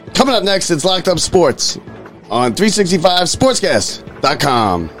Coming up next, it's Locked Up Sports on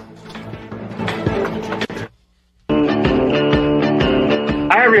 365sportscast.com.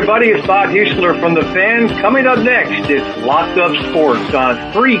 Hi, everybody. It's Bob Huesler from The Fan. Coming up next, it's Locked Up Sports on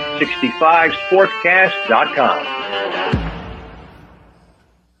 365sportscast.com.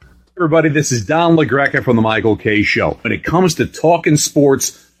 Everybody, this is Don LaGreca from the Michael K. Show. When it comes to talking sports,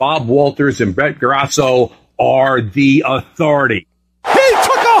 Bob Walters and Brett Grasso are the authority. He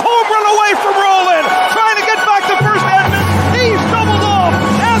took a home run away from Roland, trying to get back to first Edmonds. He's doubled off,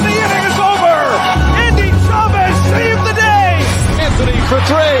 and the inning is over. Andy Chavez saved the day. Anthony for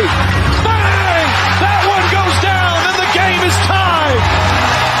three. Bang! That one goes down, and the game is tied.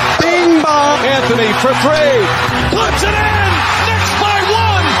 Bing bong. Anthony for three. Puts it in. Knicks by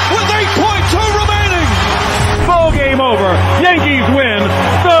one with 8.2 remaining. Ball game over. Yankees win.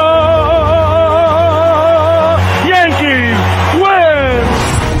 The Yankees win.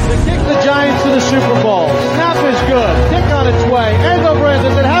 They kick the Giants to the Super Bowl. Snap is good. Kick on its way. Engelbert,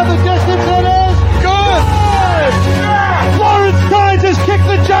 does it have the distance? It is good. Lawrence Tynes has kicked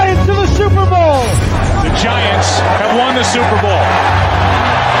the Giants to the Super Bowl. The Giants have won the Super Bowl.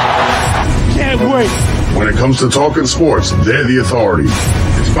 Can't wait. When it comes to talking sports, they're the authority.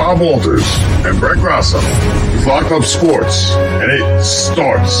 It's Bob Walters and Brett Grasso. It's Locked Up Sports, and it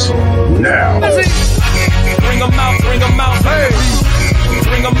starts now. Bring them out, hey.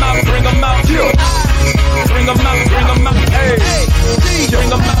 Bring them out, bring them out. Bring them out, hey. Bring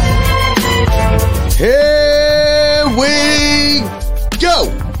them out. Here we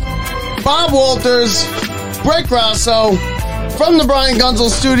go. Bob Walters, Brett Grasso from the Brian Gunzel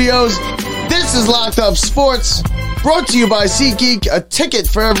Studios. This is Locked Up Sports, brought to you by SeatGeek, a ticket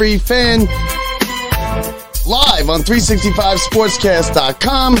for every fan. Live on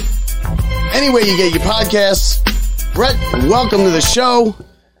 365sportscast.com. Anywhere you get your podcasts. Brett, welcome to the show.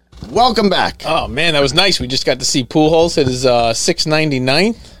 Welcome back. Oh, man, that was nice. We just got to see Puljos at his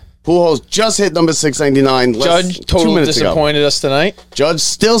 699. Pujols just hit number 699. Judge totally disappointed us tonight. Judge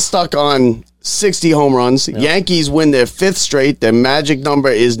still stuck on 60 home runs. Yep. Yankees win their fifth straight. Their magic number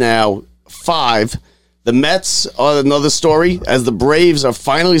is now 5. The Mets are another story, as the Braves are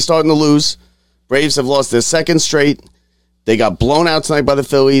finally starting to lose. Braves have lost their second straight. They got blown out tonight by the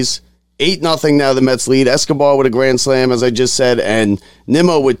Phillies. 8-0 now the Mets lead. Escobar with a grand slam, as I just said, and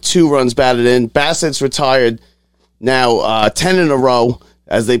Nimmo with 2 runs batted in. Bassett's retired now 10 in a row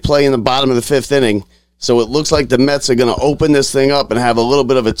as they play in the bottom of the 5th inning. So it looks like the Mets are going to open this thing up and have a little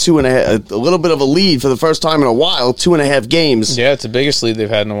bit of a lead for the first time in a while, 2.5 games. Yeah, it's the biggest lead they've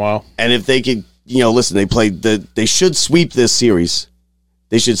had in a while. And if they could, listen, they should sweep this series.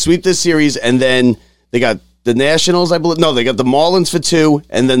 They should sweep this series, and then they got the Nationals, I believe. No, they got the Marlins for 2,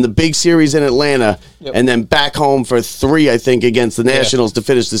 and then the big series in Atlanta, and then back home for 3, I think, against the Nationals to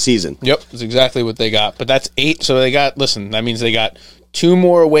finish the season. Yep, that's exactly what they got. But that's 8, so that means they got 2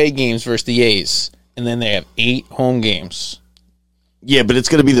 more away games versus the A's, and then they have 8 home games. Yeah, but it's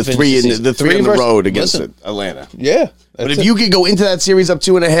going to be the 3 in the road against Atlanta. Yeah. But if you could go into that series up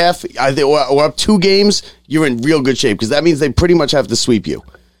 2.5, or up 2 games, you're in real good shape, because that means they pretty much have to sweep you.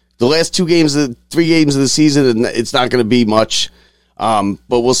 The last 3 games of the season, it's not going to be much. But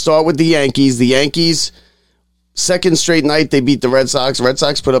we'll start with the Yankees. The Yankees, second straight night, they beat the Red Sox. Red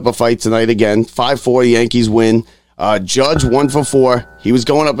Sox put up a fight tonight again. 5-4, the Yankees win. Judge 1 for 4. He was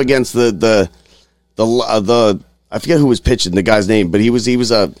going up against the I forget who was pitching, the guy's name, but he was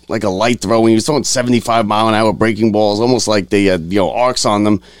like a light throwing. He was throwing 75-mile-an-hour breaking balls, almost like they had arcs on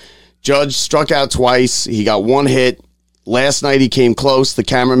them. Judge struck out twice. He got 1 hit. Last night he came close. The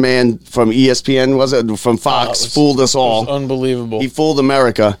cameraman from ESPN, from Fox, fooled us all. It was unbelievable. He fooled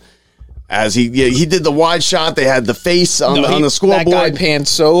America. As he did the wide shot. They had the face on the scoreboard. That guy panned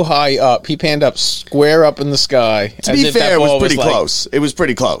so high up. He panned up square up in the sky. To be fair, it was pretty close. It was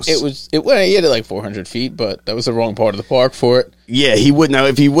pretty close. He hit it like 400 feet, but that was the wrong part of the park for it. Yeah, he would. Now,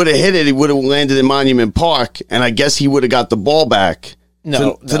 if he would have hit it, he would have landed in Monument Park, and I guess he would have got the ball back.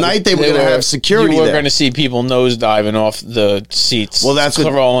 Tonight they were going to have security. You were going to see people nosediving off the seats. Well, that's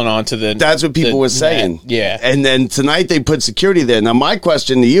rolling onto the. That's what people were saying. Net. Yeah, and then tonight they put security there. Now, my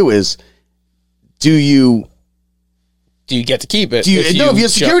question to you is: Do you get to keep it? If you're a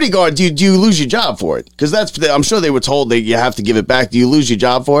security guard, do you lose your job for it? Because I'm sure they were told that you have to give it back. Do you lose your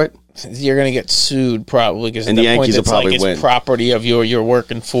job for it? You're going to get sued probably, because the Yankees will probably win. It's property of you're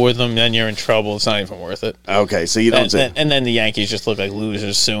working for them, then you're in trouble. It's not even worth it. Okay, so you don't say. And then the Yankees just look like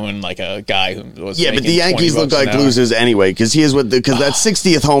losers suing like a guy who was. Yeah, but the Yankees look like losers anyway, because that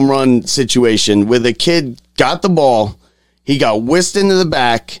 60th home run situation where the kid got the ball, he got whisked into the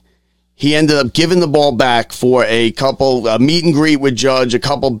back. he ended up giving the ball back for a meet and greet with Judge, a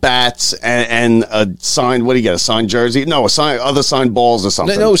couple bats, and a signed, what do you get, a signed jersey? No, other signed balls or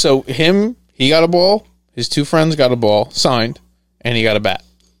something. No, so he got a ball, his two friends got a ball, signed, and he got a bat.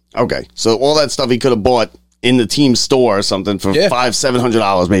 Okay, so all that stuff he could have bought in the team store or something for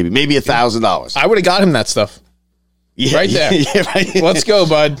 $500-$700 maybe $1,000. I would have got him that stuff. Yeah, right there. Yeah, right. Let's go,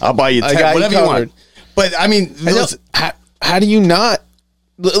 bud. I'll buy you 10, whatever you want. But, I mean, listen, how do you not...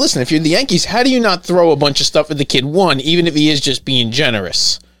 Listen, if you're the Yankees, how do you not throw a bunch of stuff at the kid? One, even if he is just being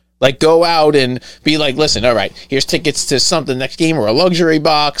generous. Like, go out and be like, listen, all right, here's tickets to something next game or a luxury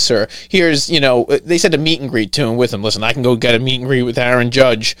box, or here's, they said a meet and greet to him with him. Listen, I can go get a meet and greet with Aaron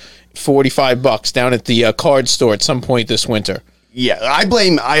Judge, $45 down at the card store at some point this winter. Yeah, I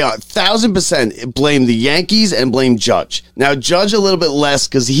 1,000% blame the Yankees and blame Judge. Now, Judge a little bit less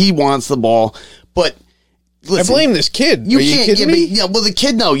because he wants the ball, but... Listen, I blame this kid. You Are you can't kidding me? well, the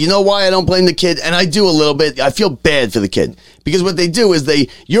kid, no. You know why I don't blame the kid? And I do a little bit. I feel bad for the kid. Because what they do is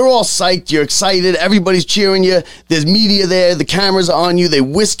you're all psyched, you're excited, everybody's cheering you, there's media there, the cameras are on you, they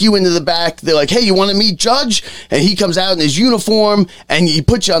whisk you into the back, they're like, hey, you want to meet Judge? And he comes out in his uniform, and he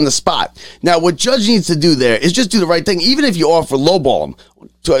puts you on the spot. Now, what Judge needs to do there is just do the right thing, even if you offer lowball him.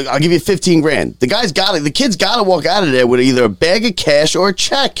 So I'll give you $15,000. The kid's got to walk out of there with either a bag of cash or a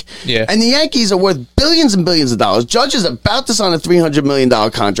check. Yeah. And the Yankees are worth billions and billions of dollars. Judge is about to sign a $300 million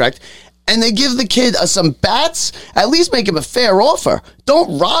contract, and they give the kid some bats. At least make him a fair offer.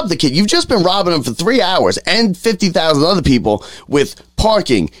 Don't rob the kid. You've just been robbing him for 3 hours and 50,000 other people with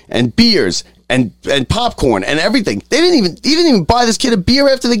parking and beers and popcorn and everything. He didn't even buy this kid a beer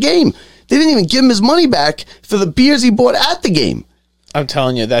after the game. They didn't even give him his money back for the beers he bought at the game. I'm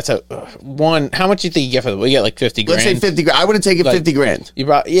telling you, that's one. How much do you think you get for that? We get like $50,000. Let's say $50,000. I would have taken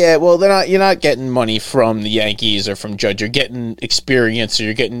 $50,000. Well, you're not getting money from the Yankees or from Judge. You're getting experience, or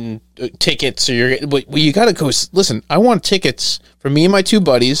you're getting tickets, or you got to go. Listen, I want tickets for me and my two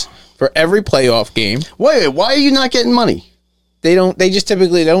buddies for every playoff game. Wait, why are you not getting money? They don't. They just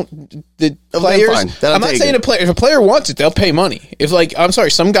typically don't. The players. I'm not saying if a player wants it, they'll pay money. I'm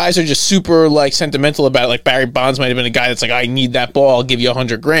sorry, some guys are just super sentimental about it. Like Barry Bonds might have been a guy that's like, I need that ball. I'll give you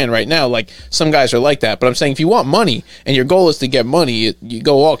 $100,000 right now. Like some guys are like that. But I'm saying if you want money and your goal is to get money, you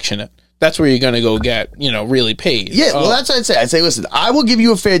go auction it. That's where you're going to go get, really paid. Yeah, well, that's what I'd say. I'd say, listen, I will give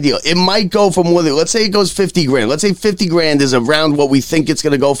you a fair deal. It might go for more than, let's say it goes $50,000. Let's say $50,000 is around what we think it's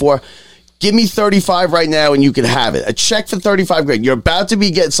going to go for. Give me $35,000 right now, and you can have it. A check for $35,000. You're about to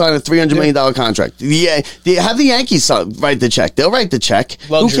signed a $300 million contract. Yeah, have the Yankees write the check. They'll write the check.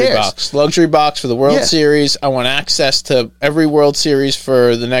 Luxury box for the World Series. I want access to every World Series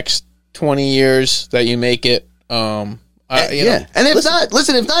for the next 20 years that you make it. And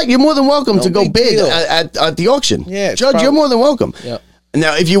if not, you're more than welcome to go bid at the auction. Yeah, Judge, you're more than welcome. Yeah.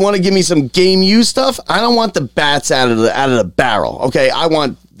 Now, if you want to give me some game use stuff, I don't want the bats out of the barrel. Okay, I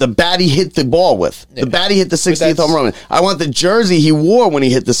want the bat he hit the ball with. The bat he hit the 60th home run. I want the jersey he wore when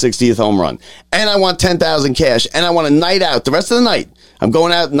he hit the 60th home run. And I want $10,000 cash. And I want a night out the rest of the night. I'm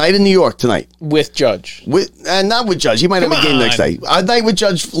going out night in New York tonight. With Judge. Not with Judge. He might have a game next night. A night with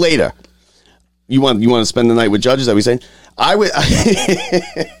Judge later. You want to spend the night with Judge? Is that what you're saying? I would...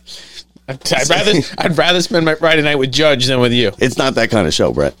 I'd rather spend my Friday night with Judge than with you. It's not that kind of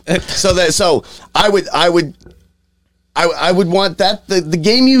show, Brett. So I would want that the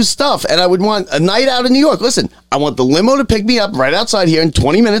game use stuff, and I would want a night out in New York. Listen, I want the limo to pick me up right outside here in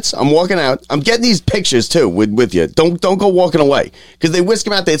 20 minutes. I'm walking out. I'm getting these pictures too with you. Don't go walking away because they whisk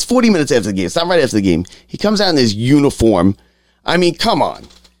him out there. It's 40 minutes after the game. It's not right after the game. He comes out in his uniform. I mean, come on.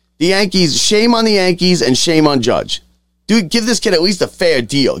 The Yankees. Shame on the Yankees and shame on Judge. Dude, give this kid at least a fair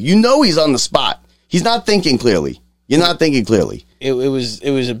deal. You know he's on the spot. He's not thinking clearly. You're not thinking clearly. It was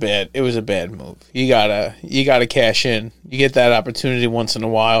a bad move. You gotta cash in. You get that opportunity once in a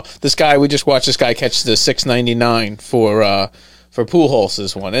while. We just watched this guy catch the $6.99 for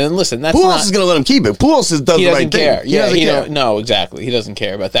Puljos' one. And listen, Pujols is gonna let him keep it. Pujols does the right thing. He doesn't care. No, exactly. He doesn't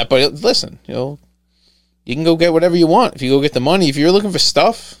care about that. But listen, you can go get whatever you want. If you go get the money, if you're looking for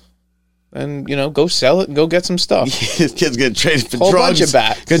stuff, then go sell it and go get some stuff. This kid's gonna trade for Whole drugs. Bunch of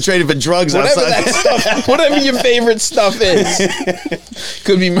bats. Gonna trade it for drugs outside. Whatever your favorite stuff is.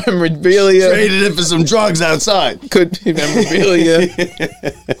 Could be memorabilia. Traded it for some drugs outside. Could be memorabilia.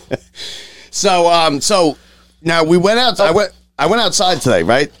 So now we went out. I went outside today,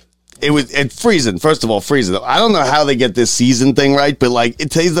 right? It's freezing. First of all, freezing. I don't know how they get this season thing right, but like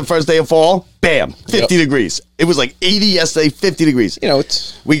today's the first day of fall. Bam, 50 degrees. It was like 80 yesterday, 50 degrees.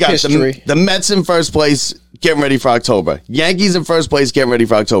 We got history. The Mets in first place, getting ready for October. Yankees in first place, getting ready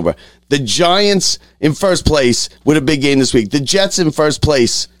for October. The Giants in first place with a big game this week. The Jets in first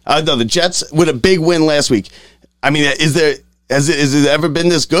place. The Jets with a big win last week. I mean, has it ever been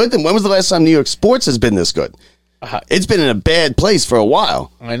this good? And when was the last time New York sports has been this good? It's been in a bad place for a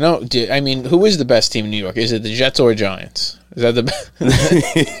while. I know. I mean, who is the best team in New York? Is it the Jets or Giants? Is that the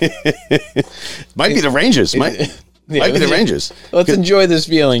Might be the Rangers. Might be the Rangers. Let's enjoy this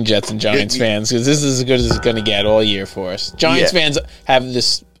feeling, Jets and Giants fans, because this is as good as it's going to get all year for us. Giants fans have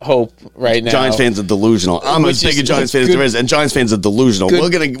this hope right now. Giants fans are delusional. I'm as big a Giants fan as there is, and Giants fans are delusional. We'll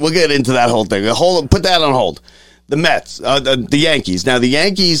get into that whole thing. Put that on hold. The Mets, the Yankees. Now the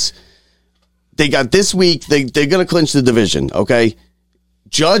Yankees, they got this week. They're going to clinch the division. Okay,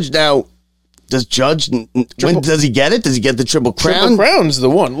 Judge now. Does Judge? When does he get it? Does he get the Triple Crown? Triple Crown's the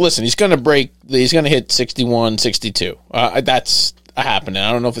one. Listen, he's going to break. He's going to hit 61, 62. That's happening.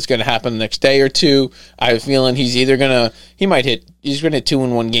 I don't know if it's going to happen the next day or two. I have a feeling he's either going to. He's going to hit 2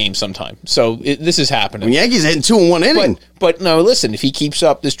 in 1 game sometime. So this is happening. When Yankees hitting 2 in 1 inning. But no, listen. If he keeps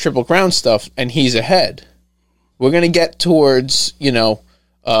up this Triple Crown stuff and he's ahead, we're going to get towards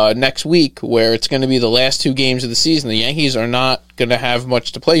next week where it's going to be the last 2 games of the season. The Yankees are not going to have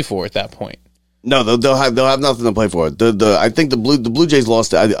much to play for at that point. No, they'll have nothing to play for. I think the Blue Jays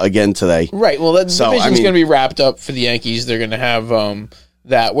lost again today. Right. Well, that division's going to be wrapped up for the Yankees. They're going to have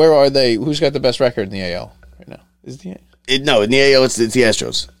that. Where are they? Who's got the best record in the AL right now? Is the in the AL it's the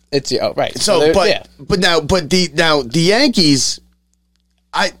Astros. Right. So the Yankees,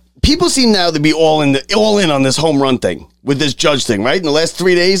 people seem now to be all in on this home run thing with this Judge thing, right? In the last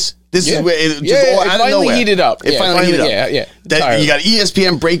 3 days. This is where it finally heated up. It finally heated up. Yeah. You got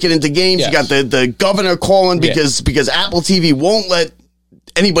ESPN breaking into games. Yes. You got the governor calling because Apple TV won't let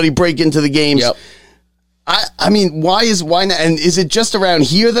anybody break into the games. Yep. I mean, why not? And is it just around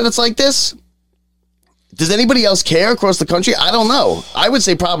here that it's like this? Does anybody else care across the country? I don't know. I would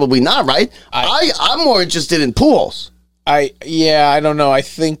say probably not, right? I'm more interested in Pujols. I don't know. I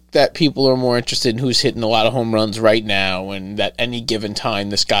think that people are more interested in who's hitting a lot of home runs right now, and that any given time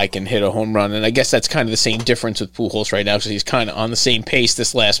this guy can hit a home run. And I guess that's kind of the same difference with Pujols right now, because he's kind of on the same pace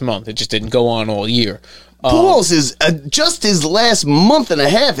this last month. It just didn't go on all year. Pujols is just his last month and a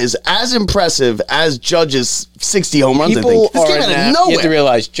half is as impressive as Judge's 60 home runs. I think this came out of nowhere. You have to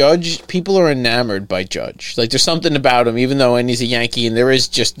realize, people are enamored by Judge. Like, there's something about him, even though he's a Yankee, and there is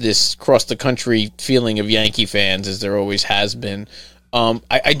just this cross the country feeling of Yankee fans, as there always has been.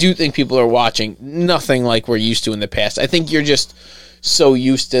 I do think people are watching nothing like we're used to in the past. I think you're just so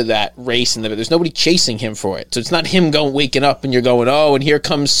used to that race, and there's nobody chasing him for it. So it's not him waking up and you're going, oh, and here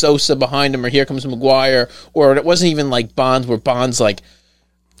comes Sosa behind him, or here comes McGuire, or it wasn't even like Bonds, where Bonds, like,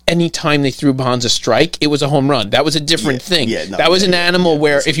 anytime they threw Bonds a strike, it was a home run. That was a different thing. That was an animal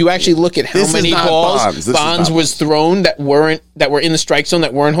where, if you actually look at how many balls Bonds was thrown that were in the strike zone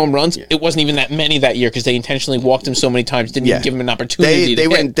that weren't home runs, it wasn't even that many that year, because they intentionally walked him so many times, didn't even give him an opportunity. They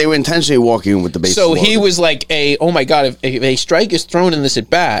were intentionally walking him with the bases. So he was like, oh my God, if a strike is thrown in this at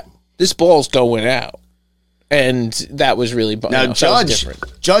bat, this ball's going out. And that was really now Judge.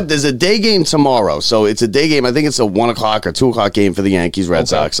 There's a day game tomorrow, so it's a day game. I think it's a 1 o'clock or 2 o'clock game for the Yankees Red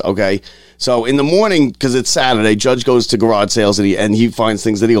Sox. Okay, so in the morning, because it's Saturday, Judge goes to garage sales and he finds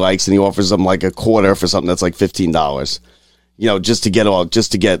things that he likes, and he offers them like a quarter for something that's like $15. Just to get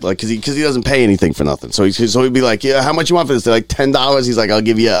like, because he doesn't pay anything for nothing. So he'd be like, yeah, how much you want for this? They're like $10. He's like, I'll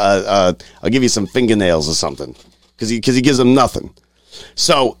give you some fingernails or something, because he gives them nothing.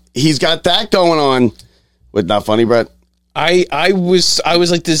 So he's got that going on. What, not funny, Brett? I was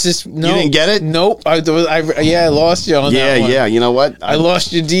like, does this? No, you didn't get it? Nope. I lost you on that one. Yeah. You know what? I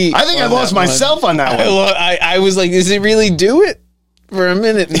lost you deep. I think I lost myself on that one. I was like, does it really do it? For a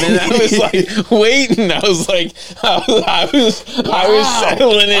minute, and then I was like waiting. I was like, I was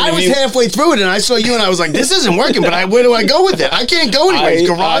settling in. I was halfway through it, and I saw you, and I was like, "This isn't working." But where do I go with it? I can't go anywhere.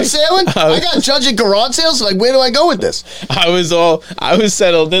 Garage sailing. I got Judge at garage sales. So like, where do I go with this? I was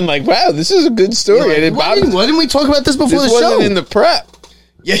settled in. Like, wow, this is a good story. Like, why didn't we talk about this before the show? This wasn't in the prep.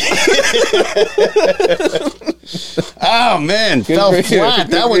 Yeah. Oh man, fell flat.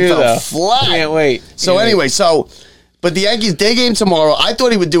 That one fell flat. Can't wait. So anyway, But the Yankees day game tomorrow. I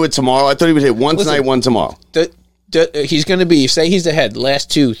thought he would do it tomorrow. I thought he would hit one tonight, one tomorrow. He's going to be, say he's ahead,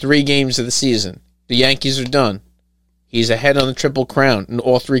 last 2-3 games of the season. The Yankees are done. He's ahead on the Triple Crown in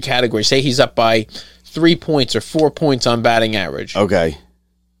all 3 categories. Say he's up by 3 points or 4 points on batting average. Okay.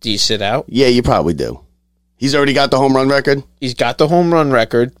 Do you sit out? Yeah, you probably do. He's already got the home run record? He's got the home run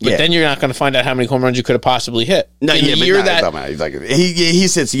record, but Yeah. then you're not going to find out how many home runs you could have possibly hit. No, In the but year no, that, it don't matter. He's like, he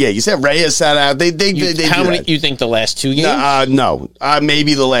sits. Yeah, you said Reyes sat out. They how do many? that. You think the last 2 games? No.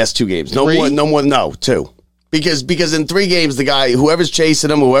 Maybe the last 2 games. No 3? more. No, 2. Because in 3 games, the guy, whoever's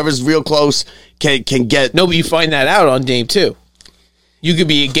chasing him, whoever's real close, can get. No, but you find that out on game 2. You could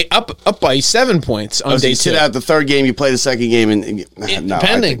be up by 7 points on So day you 2. sit out the 3rd game, you play the 2nd game, and no,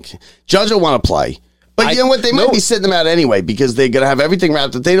 depending. I think Judge will want to play. But you know what? They might be sitting him out anyway because they're going to have everything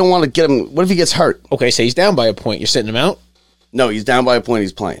wrapped up. They don't want to get him. What if he gets hurt? Okay, so he's down by a point. You're sitting him out? No, he's down by a point.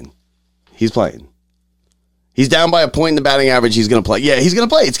 He's playing. He's playing. He's down by a point in the batting average. He's going to play. Yeah, he's going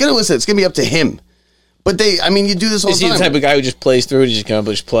to play. It's going to be up to him. But you do this all Is the he time. the type of guy who just plays through it, just going to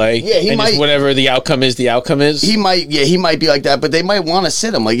just play? Yeah, he and might. Just whatever the outcome is, the outcome is? He might be like that, but they might want to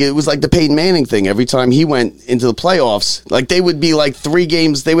sit him. Like it was like the Peyton Manning thing. Every time he went into the playoffs, like they would be like 3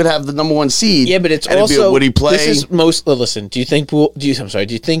 games, they would have the number 1 seed. Yeah, but it's and it'd be, also would he play? This is most. Listen, do you think? Do you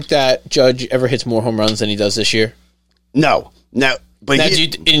think that Judge ever hits more home runs than he does this year? No. But Now,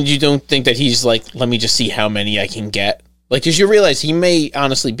 you don't think that he's like, let me just see how many I can get? Like, because you realize he may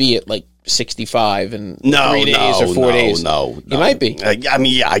honestly be at like 65 in 3 days or 4 days. No, he might be. I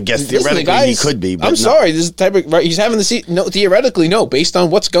mean, yeah, I guess Listen, theoretically he could be. But I'm no. sorry. This is the type of right. He's having the seat. No, theoretically, no. Based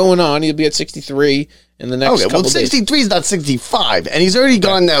on what's going on, he'll be at 63 in the next. Okay, well, couple days. 63 is not 65, and he's already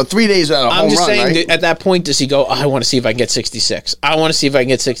gone now 3 days without a home I'm just run, saying, right? at that point, does he go, I want to see if I can get 66. I want to see if I can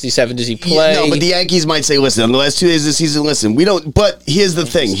get 67. Does he play? No, but the Yankees might say, listen, on the last 2 days of the season, listen, we don't. But here's the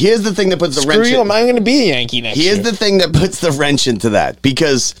thing. Here's the thing that puts the Screw wrench you, in. am I going to be a Yankee next year? Here's the thing that puts the wrench into that,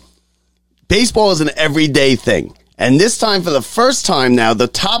 because baseball is an everyday thing. And this time, for the first time now, the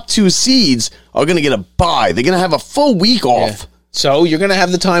top 2 seeds are going to get a bye. They're going to have a full week off. Yeah. So you're going to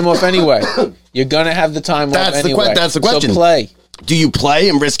have the time off anyway. You're going to have the time off anyway. That's the question. So play. Do you play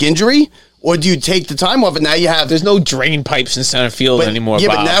and risk injury, or do you take the time off and now you have... There's no drain pipes in center field anymore, Yeah,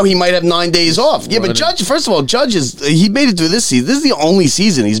 Bob. but now he might have 9 days off. Yeah, but Judge, first of all, he made it through this season. This is the only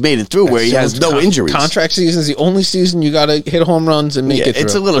season he's made it through where he has no injuries. Contract season is the only season you got to hit home runs and make it through.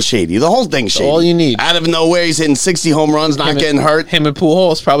 It's a little shady. The whole thing's shady. all you need. Out of nowhere, he's hitting 60 home runs, not getting hurt. Him and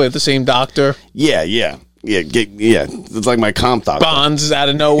Puljos probably have the same doctor. Yeah. It's like my comp doctor. Bonds is out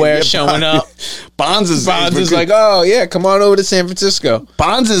of nowhere showing up. Bonds is like, oh yeah, come on over to San Francisco.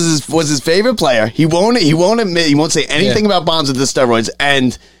 Bonds was his favorite player. He won't admit. He won't say anything about Bonds with the steroids,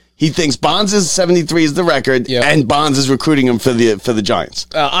 and he thinks Bonds is 73 is the record, and Bonds is recruiting him for the Giants.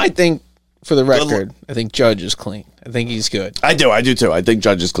 I think, for the record, I think Judge is clean. I think he's good. I do too. I think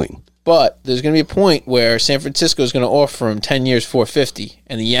Judge is clean. But there's going to be a point where San Francisco is going to offer him 10 years, $450,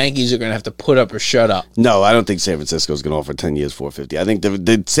 and the Yankees are going to have to put up or shut up. No, I don't think San Francisco is going to offer 10 years, $450. I think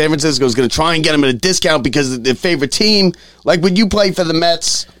the San Francisco is going to try and get him at a discount because of their favorite team. Like when you play for the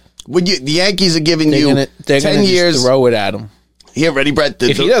Mets, the Yankees are giving They're 10 years. Just throw it at him. Here, ready, Brett?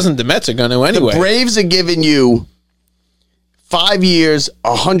 If he doesn't, the Mets are going to anyway. The Braves are giving you 5 years,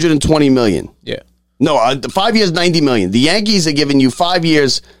 $120 million. Yeah. No, 5 years, $90 million. The Yankees are giving you 5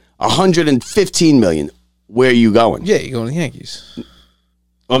 years, $115 million. Where are you going? Yeah, you're going to the Yankees.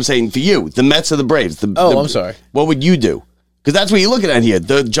 I'm saying for you, the Mets or the Braves. I'm sorry. What would you do? Because that's what you're looking at here.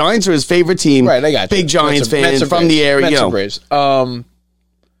 The Giants are his favorite team. Right, I got you. Big Giants fan Mets from the area. Mets you know. or Braves.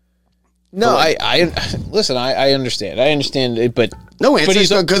 No, I listen. I understand. I understand it, but no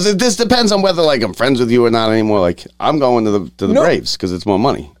answer because this depends on whether like I'm friends with you or not anymore. Like I'm going to the Braves because it's more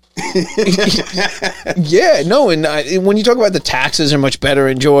money. Yeah, no, and when you talk about the taxes are much better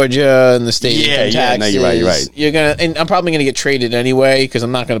in Georgia and the state income taxes, no, you're right. You're gonna, and I'm probably gonna get traded anyway because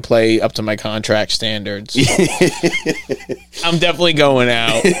I'm not gonna play up to my contract standards. I'm definitely going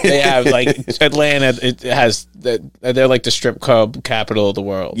out. They have like Atlanta. It has they're like the strip club capital of the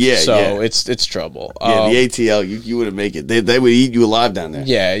world. Yeah, so it's trouble. Yeah, the ATL, you wouldn't make it. They would eat you alive down there.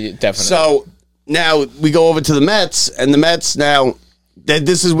 Yeah, definitely. So now we go over to the Mets, and the Mets now.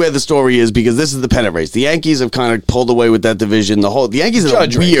 This is where the story is because this is the pennant race. The Yankees have kind of pulled away with that division. The Yankees are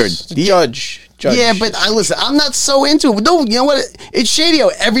weird. Judge. Yeah, but listen, I'm not so into it. No, you know what? It's shady.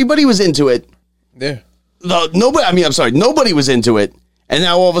 Everybody was into it. Yeah. Nobody was into it, and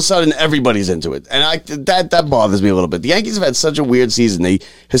now all of a sudden everybody's into it, and that bothers me a little bit. The Yankees have had such a weird season. They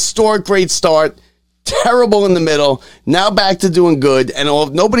historic great start. Terrible in the middle. Now back to doing good, and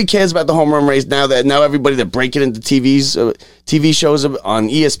nobody cares about the home run race now. Now everybody they're breaking into TV shows on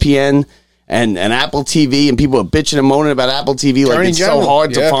ESPN and Apple TV, and people are bitching and moaning about Apple TV like it's so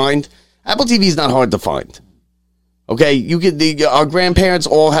hard to find. Apple TV is not hard to find. Okay, our grandparents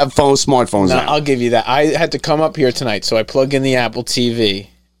all have smartphones now. I'll give you that. I had to come up here tonight, so I plug in the Apple TV,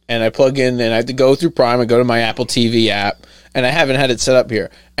 and I plug in, and I had to go through Prime. I go to my Apple TV app, and I haven't had it set up here.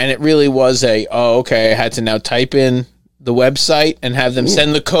 And it really was I had to now type in the website and have them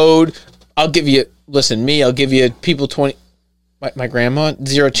send the code. I'll give you people 20. My grandma,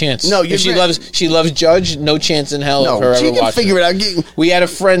 0 chance. No, she loves Judge. No chance in hell of her she ever can watching figure it out. We had a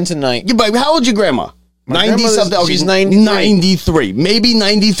friend tonight. Yeah, but how old your grandma? 90 something. Okay, she's 93. 93. Maybe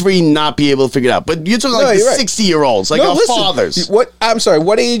 93. Not be able to figure it out. But you're talking like the 60-year-olds, like our fathers. What? I'm sorry.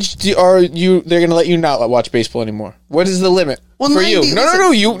 What age are you? They're going to let you not watch baseball anymore. What is the limit for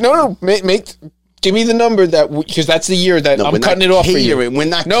 90, you? No. Give me the number because that's the year that I'm cutting it off for you. We're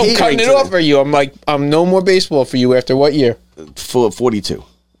not. No, I'm cutting it off for you. I'm like, no more baseball for you after what year? 42.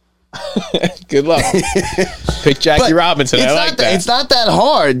 Good luck. Pick Jackie Robinson. I like that. It's not that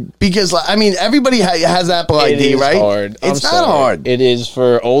hard because everybody has Apple ID, right? Hard. It's not hard. It is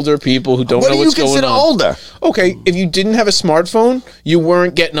for older people who don't know what's going on. What do you consider older? Okay, if you didn't have a smartphone, you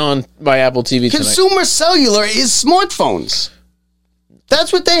weren't getting on by Apple TV tonight. Consumer cellular is smartphones.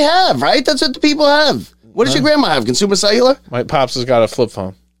 That's what they have, right? That's what the people have. What does your grandma have? Consumer cellular? My pops has got a flip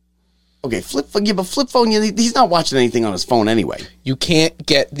phone. Okay, flip phone, he's not watching anything on his phone anyway. You can't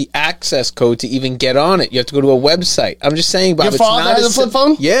get the access code to even get on it. You have to go to a website. I'm just saying, Bob. Your father has a flip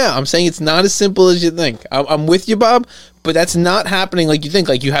phone? Yeah, I'm saying it's not as simple as you think. I'm with you, Bob, but that's not happening like you think.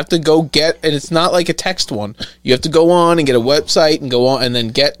 Like, you have to go and it's not like a text one. You have to go on and get a website and go on and then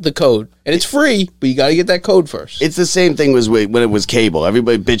get the code. And it's free, but you got to get that code first. It's the same thing when it was cable.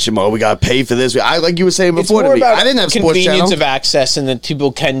 Everybody bitching, we got to pay for this. Like you were saying before, it's more about I didn't have sports channel. Convenience of access and that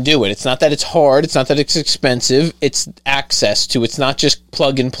people can do it. It's not that it's hard. It's not that it's expensive. It's access to. It's not just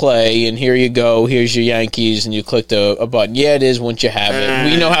plug and play and here you go. Here's your Yankees and you clicked a button. Yeah, it is once you have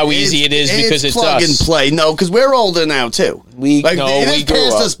it. We know how easy it is because it's plug us. And play. No, because we're older now too. We grew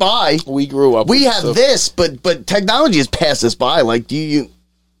passed up. us by. We grew up. We have this, but technology has passed us by. Like,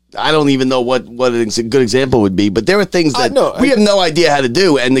 I don't even know what a good example would be, but there are things that we have no idea how to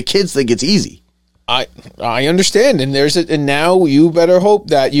do, and the kids think it's easy. I understand, and now you better hope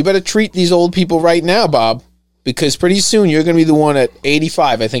that you better treat these old people right now, Bob, because pretty soon you're going to be the one at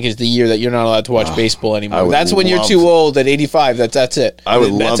 85. I think is the year that you're not allowed to watch baseball anymore. That's when you're too old at 85. That's it. I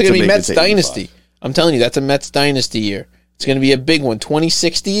would love to going to be Mets dynasty. I'm telling you, that's a Mets dynasty year. It's going to be a big one.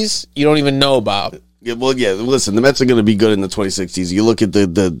 2060s. You don't even know, Bob. Yeah, listen, the Mets are going to be good in the 2060s. You look at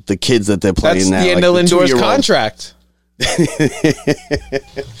the kids that they're playing now. That's the end of Lindor's contract.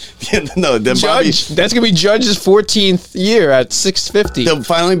 Judge. That's going to be Judge's 14th year at 650. They'll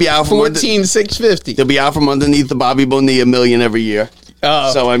finally be out from 650. They'll be out from underneath the Bobby Bonilla $1 million every year.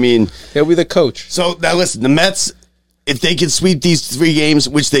 So, I mean, he'll be the coach. So, now listen, the Mets, if they can sweep these 3 games,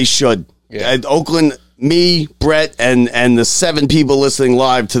 which they should, Oakland, me, Brett, and the 7 people listening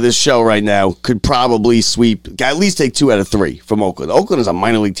live to this show right now could probably sweep, at least take 2 out of 3 from Oakland. Oakland is a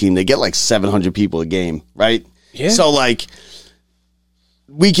minor league team. They get like 700 people a game, right? Yeah. So, like,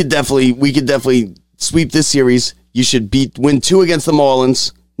 we could definitely sweep this series. You should win 2 against the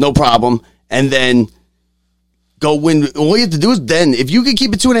Marlins, no problem, and then go win. All you have to do is then, if you could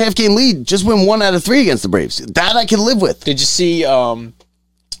keep a 2.5 game lead, just win 1 out of 3 against the Braves. That I can live with. Did you see?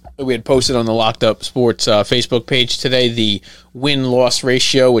 We had posted on the Locked Up Sports Facebook page today the win-loss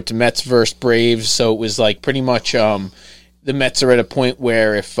ratio with the Mets versus Braves. So it was like pretty much the Mets are at a point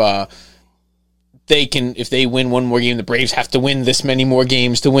where if they win one more game, the Braves have to win this many more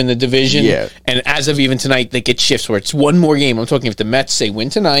games to win the division. Yeah. And as of even tonight, they get shifts where it's one more game. I'm talking if the Mets say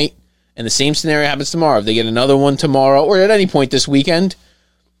win tonight, and the same scenario happens tomorrow. If they get another one tomorrow or at any point this weekend,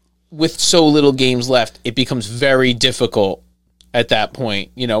 with so little games left, it becomes very difficult at that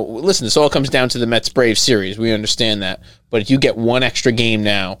point. Listen, this all comes down to the Mets-Braves series. We understand that. But if you get one extra game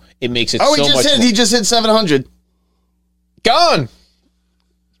now, it makes it he just hit 700. Gone.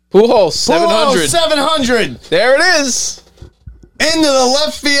 Puljos, 700. 700. There it is. Into the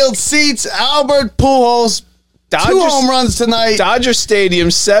left field seats, Albert Puljos. 2 home runs tonight. Dodger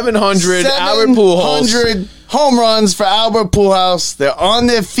Stadium, 700. Albert Puljos. 700 home runs for Albert Puljos. They're on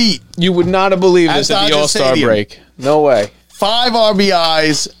their feet. You would not have believed this at the All-Star break. No way. 5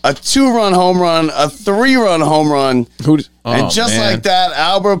 RBIs, a 2-run home run, a 3-run home run. Like that,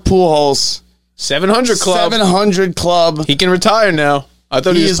 Albert Puljos. 700 club. 700 club. He can retire now. I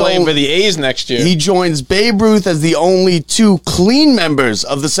thought he was playing for the A's next year. He joins Babe Ruth as the only 2 clean members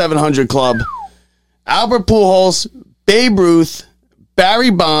of the 700 club. Albert Pujols, Babe Ruth,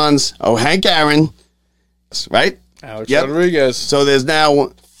 Barry Bonds, Hank Aaron, right? Alex Rodriguez. So there's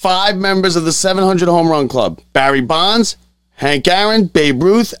now 5 members of the 700 home run club. Barry Bonds, Hank Aaron, Babe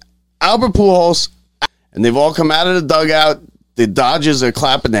Ruth, Albert Pujols, and they've all come out of the dugout. The Dodgers are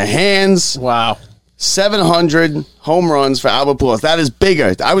clapping their hands. Wow. 700 home runs for Albert Pujols. That is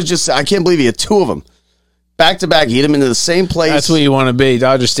bigger. I can't believe he had 2 of them. back to back. He hit him into the same place. That's where you want to be,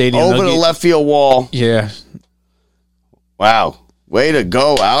 Dodger Stadium. Over the left field wall. Yeah. Wow. Way to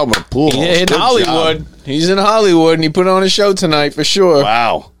go, Albert Puljos. Yeah, in Good Hollywood. job. He's in Hollywood, and he put on a show tonight for sure.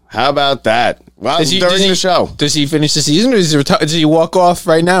 Wow. How about that? Well, during the show. Does he finish the season, or does he walk off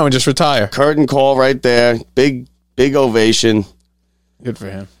right now and just retire? Curtain call right there. Big ovation. Good for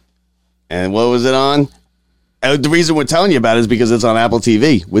him. And what was it on? The reason we're telling you about it is because it's on Apple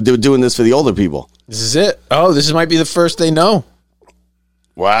TV. We're doing this for the older people. This is it. Oh, this might be the first they know.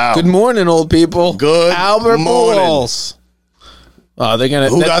 Wow. Good morning, old people. Good Albert morning. Puljos. Oh, they're gonna.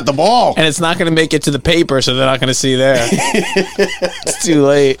 Who got the ball? And it's not gonna make it to the paper, so they're not gonna see there. It's too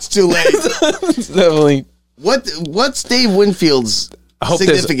late. It's too late. It's definitely. What's Dave Winfield's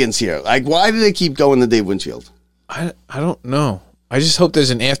significance here? Like, why do they keep going to Dave Winfield? I don't know. I just hope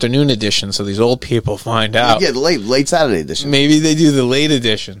there's an afternoon edition so these old people find out. Yeah, the late Saturday edition. Maybe they do the late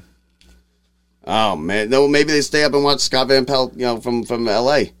edition. Oh man, no. Maybe they stay up and watch Scott Van Pelt, from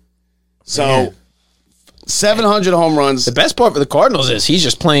L.A. So, 700 home runs. The best part for the Cardinals is he's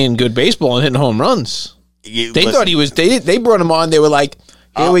just playing good baseball and hitting home runs. Thought he was. They brought him on. They were like,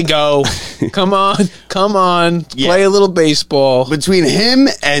 "Here we go, come on, play a little baseball." Between him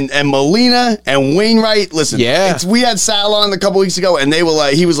and Molina and Wainwright, listen, we had Sal on a couple weeks ago, and they were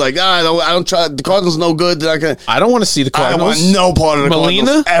like, he was like, I don't try. The Cardinals no good. They're not gonna. I don't want to see the Cardinals. I want no part of the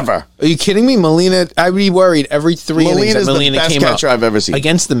Cardinals ever. Are you kidding me? Molina, I'd be worried every 3 innings that Molina the best came catcher up. I've ever seen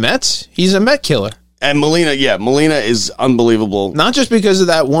Against the Mets. He's a Met killer. And Molina is unbelievable. Not just because of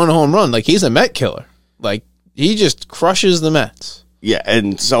that one home run. Like, he's a Met killer. Like, he just crushes the Mets. Yeah,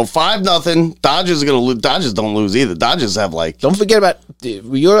 and so 5-0. Dodgers are gonna lose. Dodgers don't lose either. Dodgers have Don't forget about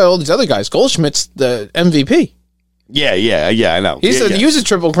all these other guys. Goldschmidt's the MVP. Yeah, I know. He was a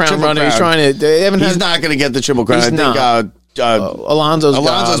triple crown runner. He's trying to. He's not going to get the triple crown. He's I think Alonso's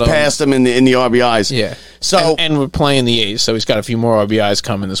passed him in the RBIs. Yeah. So and we're playing the A's, so he's got a few more RBIs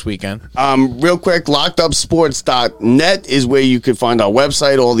coming this weekend. Real quick, lockedupsports.net is where you can find our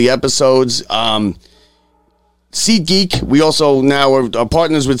website, all the episodes. SeatGeek, we also now are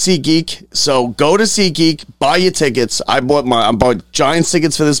partners with SeatGeek, so go to SeatGeek, buy your tickets. I bought Giants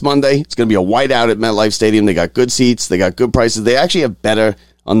tickets for this Monday. It's going to be a whiteout at MetLife Stadium. They got good seats. They got good prices. They actually have better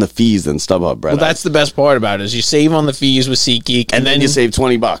on the fees than StubHub, Brett. Well, that's the best part about it is you save on the fees with SeatGeek, and then you save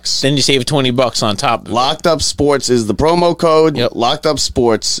 $20. Then you save $20 on top. Locked Up Sports is the promo code. Yep. Locked Up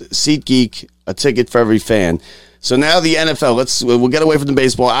Sports, SeatGeek, a ticket for every fan. So now the NFL. We'll get away from the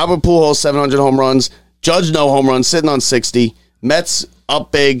baseball. Albert Puljos, 700 home runs. Judge, no home runs, sitting on 60. Mets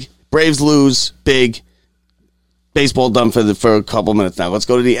up big. Braves lose big. Baseball done for a couple minutes now. Let's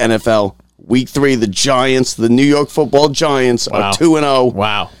go to the NFL. Week 3, the Giants, the New York Football Giants are 2-0.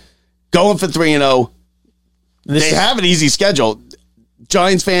 Wow. Going for 3-0. They have an easy schedule.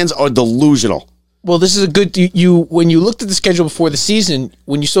 Giants fans are delusional. Well, this is a good. When you looked at the schedule before the season,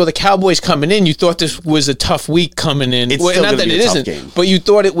 when you saw the Cowboys coming in, you thought this was a tough week coming in. It's still not that be it a tough isn't, game. but you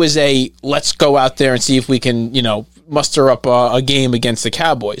thought it was a let's go out there and see if we can, muster up a game against the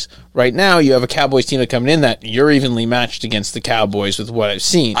Cowboys. Right now, you have a Cowboys team that coming in that you're evenly matched against the Cowboys with what I've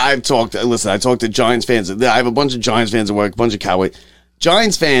seen. I talked to Giants fans. I have a bunch of Giants fans at work, a bunch of Cowboys.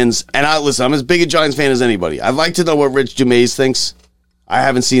 Giants fans, and I'm as big a Giants fan as anybody. I'd like to know what Rich Jumaze thinks. I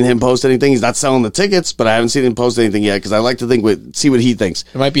haven't seen him post anything. He's not selling the tickets, but I haven't seen him post anything yet because I like to see what he thinks.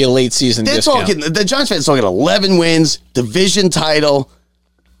 It might be a late season discount. The Giants fans talking 11 wins, division title.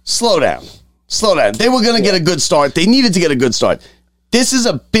 Slow down. They were going to get a good start. They needed to get a good start. This is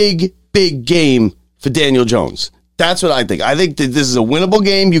a big, big game for Daniel Jones. That's what I think. I think that this is a winnable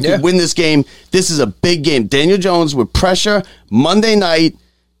game. You can win this game. This is a big game. Daniel Jones with pressure Monday night.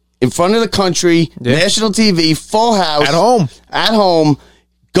 In front of the country, national TV, full house. At home.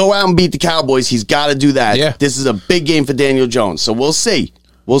 Go out and beat the Cowboys. He's got to do that. Yeah. This is a big game for Daniel Jones. So we'll see.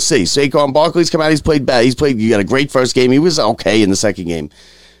 Saquon Barkley's come out. He's played bad. You got a great first game. He was okay in the second game.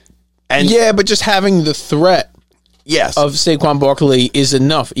 But just having the threat of Saquon Barkley is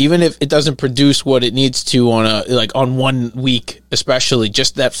enough. Even if it doesn't produce what it needs to on 1 week, especially.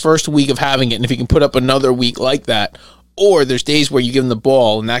 Just that first week of having it. And if he can put up another week like that. Or there's days where you give him the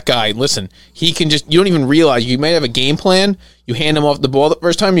ball and that guy, listen, he can you don't even realize you might have a game plan. You hand him off the ball the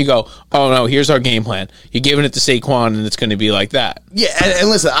first time, you go, oh no, here's our game plan. You're giving it to Saquon and it's going to be like that. Yeah, and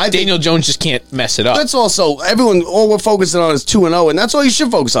listen, Daniel Jones just can't mess it up. That's also, all we're focusing on is 2-0, and that's all you should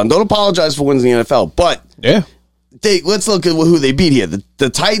focus on. Don't apologize for wins in the NFL. But let's look at who they beat here. The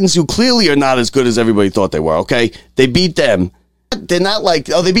Titans, who clearly are not as good as everybody thought they were, okay? They beat them. They're not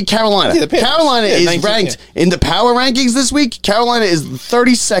they beat Carolina. Yeah, Carolina is ranked in the power rankings this week. Carolina is the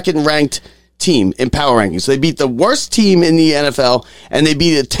 32nd ranked team in power rankings. So they beat the worst team in the NFL, and they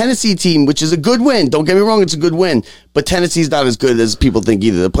beat a Tennessee team, which is a good win. Don't get me wrong, it's a good win. But Tennessee's not as good as people think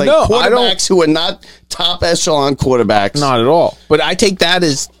either. They're playing quarterbacks who are not top echelon quarterbacks. Not at all. But I take that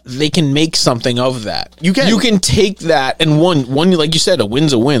as they can make something of that. You can take that, and one like you said, a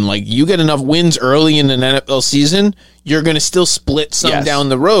win's a win. Like, you get enough wins early in an NFL season, you're going to still split some down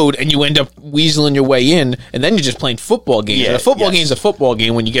the road, and you end up weaseling your way in, and then you're just playing football games. And a football game is a football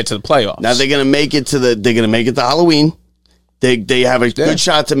game when you get to the playoffs. Now they're going to make it to Halloween. They have a good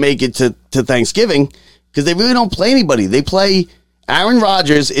shot to make it to Thanksgiving, because they really don't play anybody. They play Aaron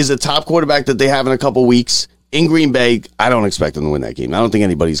Rodgers is a top quarterback that they have in a couple weeks in Green Bay. I don't expect them to win that game. I don't think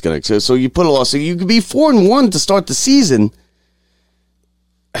anybody's going to. So you put a loss. So you could be 4-1 to start the season.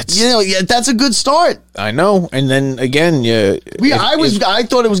 That's a good start. I know, and then again, I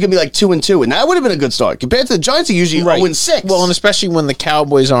thought it was going to be like 2-2, and that would have been a good start compared to the Giants. Are usually 0-6. Well, and especially when the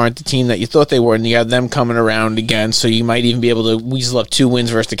Cowboys aren't the team that you thought they were, and you have them coming around again, so you might even be able to weasel up 2 wins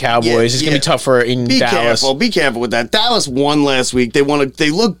versus the Cowboys. It's going to be tougher in Dallas. Be careful with that. Dallas won last week. They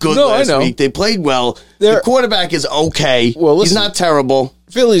looked good last week. They played well. The quarterback is okay. Well, listen, he's not terrible.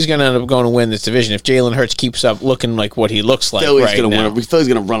 Philly's going to end up going to win this division if Jalen Hurts keeps up looking like what he looks like. Philly's going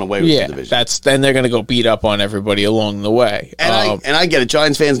to run away with the division. Then they're going to go beat up on everybody along the way. And I get it.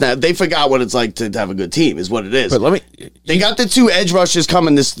 Giants fans now, they forgot what it's like to have a good team, is what it is. But they got the 2 edge rushers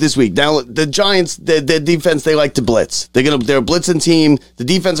coming this week. Now the Giants, their defense, they like to blitz. They're a blitzing team. The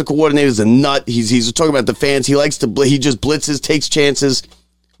defensive coordinator is a nut. He's talking about the fans. He likes to he just blitzes, takes chances.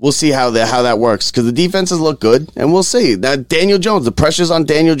 We'll see how that works, because the defenses look good, and we'll see. Now, Daniel Jones, the pressure's on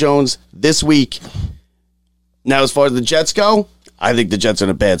Daniel Jones this week. Now, as far as the Jets go, I think the Jets are in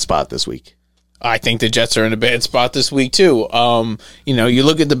a bad spot this week. I think the Jets are in a bad spot this week, too. You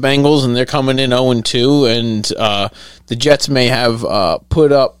look at the Bengals, and they're coming in 0-2, and the Jets may have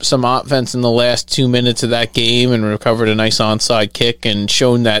put up some offense in the last 2 minutes of that game and recovered a nice onside kick and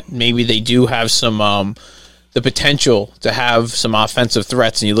shown that maybe they do have some the potential to have some offensive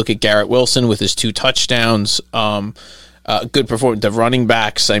threats. And you look at Garrett Wilson with his 2 touchdowns, good performance. The running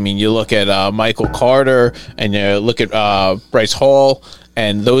backs, I mean, you look at Michael Carter and you look at Bryce Hall,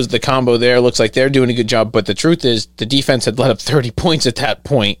 and the combo there looks like they're doing a good job. But the truth is, the defense had let up 30 points at that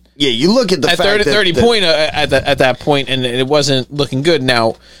point. Yeah, you look at the fact 30 point at that point, and it wasn't looking good.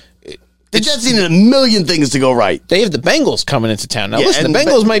 Now, the Jets needed a million things to go right. They have the Bengals coming into town. Now, listen, the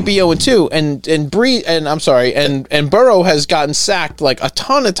Bengals might be 0-2, and Burrow has gotten sacked like a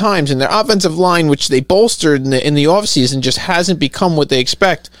ton of times, and their offensive line, which they bolstered in the offseason, just hasn't become what they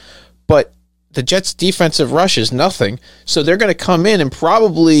expect. But the Jets' defensive rush is nothing, so they're going to come in and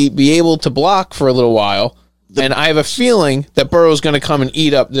probably be able to block for a little while. And I have a feeling that Burrow's going to come and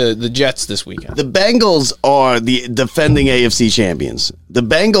eat up the Jets this weekend. The Bengals are the defending AFC champions. The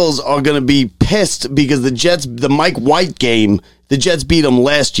Bengals are going to be pissed because the Mike White game, the Jets beat them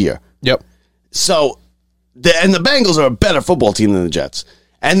last year. Yep. So, the Bengals are a better football team than the Jets.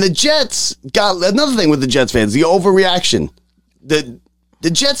 And the Jets got another thing with the Jets fans, the overreaction. The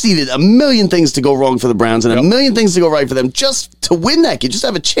Jets needed a million things to go wrong for the Browns and a million things to go right for them just to win that game, just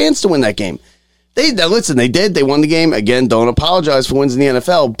have a chance to win that game. They did. They won the game. Again, don't apologize for wins in the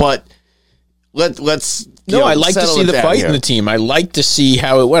NFL, but let's. I like to see the fight in the team. I like to see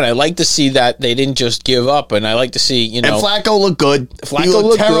how it went. I like to see that they didn't just give up, and I like to see And Flacco looked good. He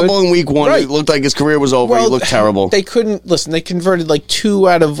looked terrible in week 1. Right. It looked like his career was over. He looked terrible. They couldn't listen. They converted like 2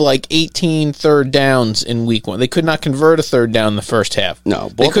 out of like 18 third downs in week 1. They could not convert a third down in the first half. No,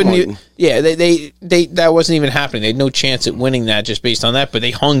 they couldn't. They that wasn't even happening. They had no chance at winning that just based on that. But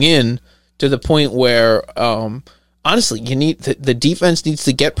they hung in to the point where, honestly, you need the defense needs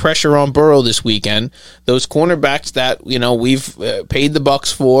to get pressure on Burrow this weekend. Those cornerbacks that we've paid the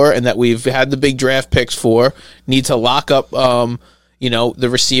bucks for and that we've had the big draft picks for need to lock up. The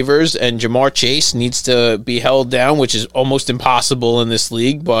receivers, and Jamar Chase needs to be held down, which is almost impossible in this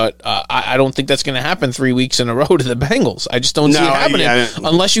league. But I don't think that's going to happen 3 weeks in a row to the Bengals. I just don't see it happening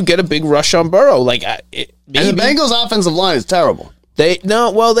unless you get a big rush on Burrow. And the Bengals' offensive line is terrible. They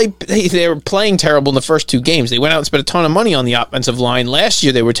were playing terrible in the first 2 games. They went out and spent a ton of money on the offensive line. Last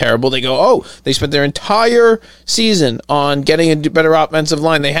year they were terrible. They go, they spent their entire season on getting a better offensive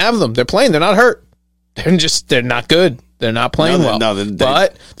line. They have them. They're playing. They're not hurt. They're not good. They're not playing well.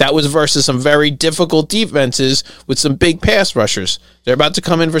 But that was versus some very difficult defenses with some big pass rushers. They're about to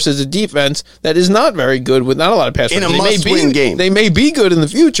come in versus a defense that is not very good with not a lot of pass rushers. In a must-win game. They may be good in the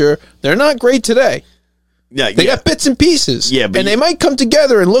future. They're not great today. They got bits and pieces. And they might come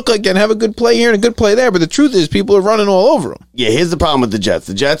together and look like and have a good play here and a good play there, but the truth is people are running all over them. Yeah, here's the problem with the Jets.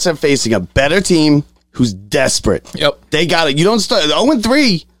 The Jets are facing a better team who's desperate. Yep. They got it. You don't start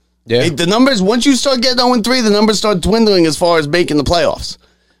 0-3. Yeah. The numbers, once you start getting 0-3, the numbers start dwindling as far as making the playoffs.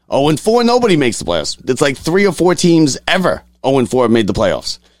 0-4, nobody makes the playoffs. It's like 3 or 4 teams ever 0-4 have made the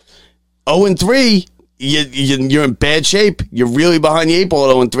playoffs. 0-3, you're in bad shape. You're really behind the 8 ball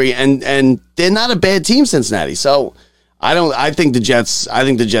at 0-3, and they're not a bad team, Cincinnati. So I think the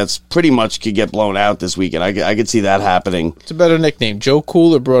Jets pretty much could get blown out this weekend. I could see that happening. It's a better nickname, Joe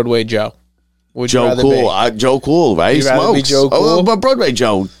Cool or Broadway Joe? Joe Cool, Joe Cool, right? He smokes. Be Joe Cool? Oh, but Broadway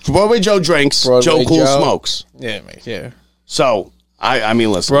Joe drinks. Joe Cool smokes. Yeah. So I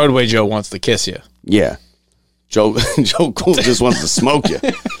mean, listen. Broadway Joe wants to kiss you. Yeah. Joe Cool just wants to smoke you.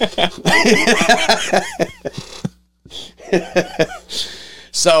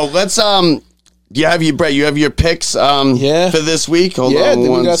 So let's you have your picks for this week. Hold on,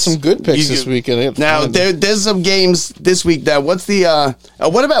 we got some good picks this week. Now there's some games this week. Now what's the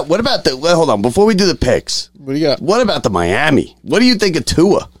what about the hold on before we do the picks? What do you got? What about the Miami? What do you think of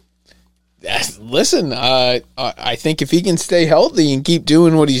Tua? Listen, I think if he can stay healthy and keep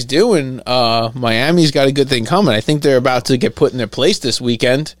doing what he's doing, Miami's got a good thing coming. I think they're about to get put in their place this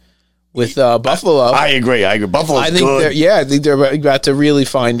weekend with Buffalo. I agree. Buffalo's good. I think they're about to really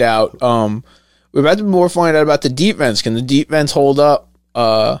find out. We're about to find out about the defense. Can the defense hold up?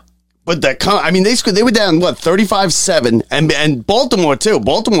 But they were down 35-7, and Baltimore too.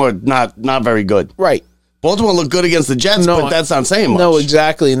 Baltimore not very good. Right. Baltimore looked good against the Jets, but that's not saying much. No,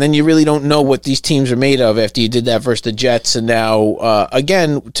 exactly. And then you really don't know what these teams are made of after you did that versus the Jets. And now,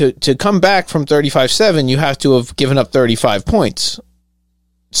 again, to come back from 35-7, you have to have given up 35 points.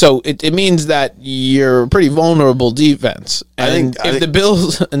 So it means that you're a pretty vulnerable defense. And if the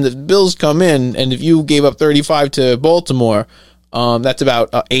Bills come in, and if you gave up 35 to Baltimore, that's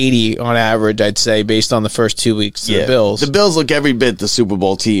about 80 on average, I'd say, based on the first 2 weeks of the Bills. The Bills look every bit the Super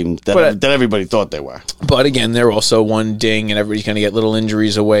Bowl team that everybody thought they were. But again, they're also one ding, and everybody's going to get little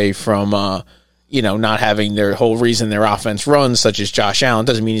injuries away from not having their whole reason their offense runs, such as Josh Allen.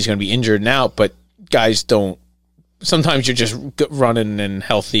 Doesn't mean he's going to be injured and out, but guys don't. Sometimes you're just running and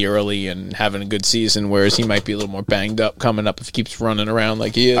healthy early and having a good season, whereas he might be a little more banged up coming up if he keeps running around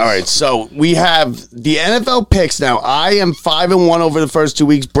like he is. All right, so we have the NFL picks now. I am 5-1 over the first 2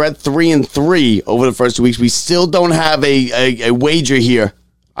 weeks. Brett 3-3 over the first 2 weeks. We still don't have a wager here.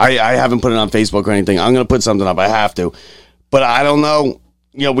 I haven't put it on Facebook or anything. I'm going to put something up. I have to. But I don't know.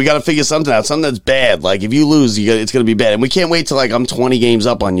 We got to figure something out. Something that's bad. Like, if you lose, it's going to be bad. And we can't wait till, I'm 20 games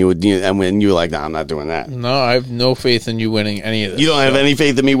up on you. And when you're like, I'm not doing that. No, I have no faith in you winning any of this. You don't have any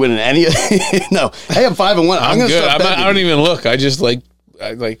faith in me winning any of it? No. Hey, I'm 5-1. I'm good. I don't even look. I just, I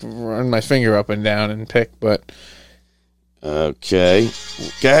run my finger up and down and pick, but... Okay.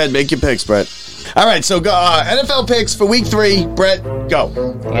 Go ahead. Make your picks, Brett. All right, so go NFL picks for week 3. Brett, go.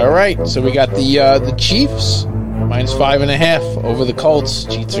 All right, so we got the Chiefs. Minus 5.5 over the Colts.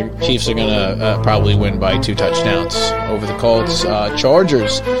 Chiefs are going to probably win by 2 touchdowns over the Colts.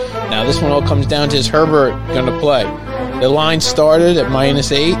 Chargers. Now, this one all comes down to is Herbert going to play? The line started at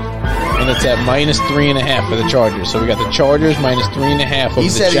 -8, and it's at -3.5 for the Chargers. So we got the Chargers minus 3.5 over the Jaguars. He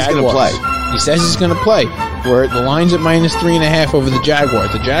said he's going to play. He says he's going to play. Where the line's at -3.5 over the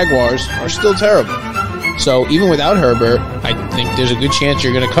Jaguars. The Jaguars are still terrible. So even without Herbert, I think there's a good chance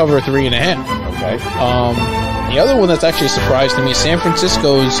you're going to cover 3.5. Okay. The other one that's actually a surprise to me is San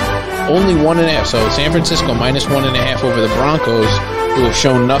Francisco's only 1.5. So San Francisco minus 1.5 over the Broncos, who have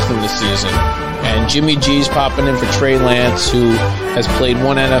shown nothing this season. And Jimmy G's popping in for Trey Lance, who has played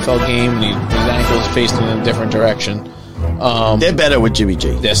one NFL game, and his ankle is facing in a different direction. They're better with Jimmy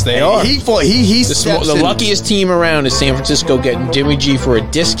G. Yes, they are. The luckiest team around is San Francisco getting Jimmy G for a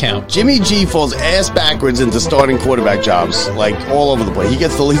discount. Jimmy G falls ass backwards into starting quarterback jobs, all over the place. He's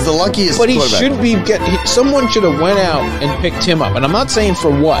the luckiest. But he should be someone should have went out and picked him up. And I'm not saying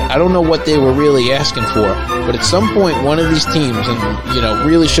for what. I don't know what they were really asking for. But at some point, one of these teams,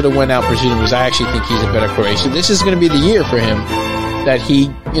 really should have went out pursuing him, because I actually think he's a better quarterback. So this is going to be the year for him that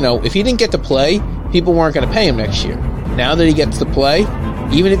he, if he didn't get to play, people weren't going to pay him next year. Now that he gets to play,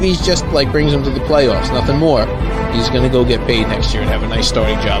 even if he's just brings him to the playoffs, nothing more, he's going to go get paid next year and have a nice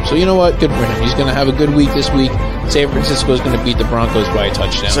starting job. So you know what? Good for him. He's going to have a good week this week. San Francisco is going to beat the Broncos by a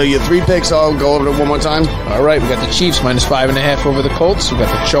touchdown. So your 3 picks, I'll go over it one more time. All right, we got the Chiefs minus 5.5 over the Colts. We got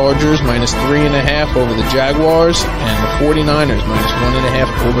the Chargers minus 3.5 over the Jaguars, and the 49ers minus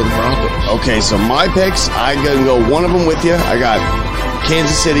 1.5 over the Broncos. Okay, so my picks, I'm going to go one of them with you. I got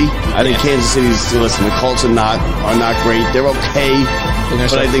Kansas City. I think Kansas City's, listen, the Colts are not great. They're okay.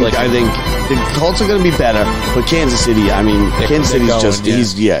 But I think the Colts are going to be better. But Kansas City, Kansas City's just,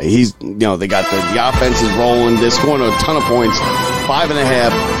 they got the offense is rolling. They're scoring a ton of points.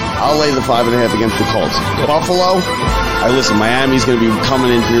 5.5. I'll lay the 5.5 against the Colts. Buffalo, listen, Miami's going to be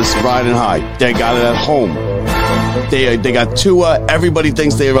coming into this riding high. They got it at home. They got Tua. Everybody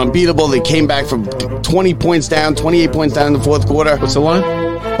thinks they're unbeatable. They came back from 28 points down in the fourth quarter. What's the line?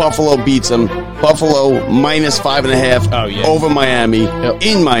 Buffalo beats them. Buffalo minus 5.5 over Miami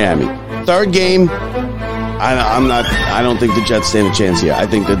in Miami. Third game, I don't think the Jets stand a chance here. I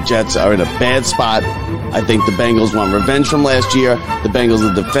think the Jets are in a bad spot. I think the Bengals want revenge from last year. The Bengals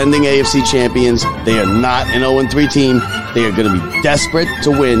are defending AFC champions. They are not an 0-3 team. They are going to be desperate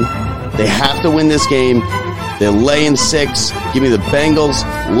to win. They have to win this game. They're laying 6. Give me the Bengals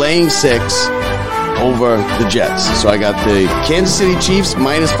laying 6 over the Jets. So I got the Kansas City Chiefs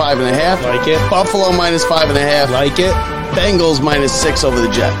minus 5.5. Like it. Buffalo minus 5.5. Like it. Bengals minus 6 over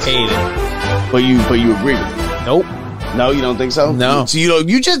the Jets. Hate it. But you agree with me? Nope. No, you don't think so? No. So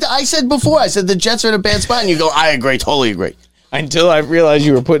I said before, I said the Jets are in a bad spot, and you go, I agree, totally agree. Until I realized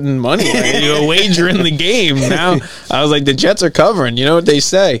you were putting money on you were wagering the game. Now I was like, the Jets are covering. You know what they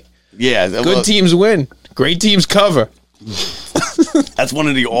say? Yeah. Good teams win. Great teams cover. That's one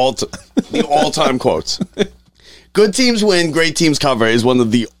of the all-time quotes. Good teams win, great teams cover is one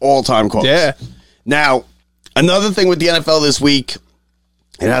of the all-time quotes. Yeah. Now, another thing with the NFL this week,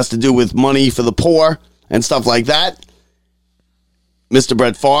 it has to do with money for the poor and stuff like that. Mr.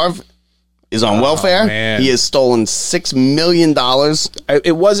 Brett Favre is on welfare. Man. He has stolen $6 million.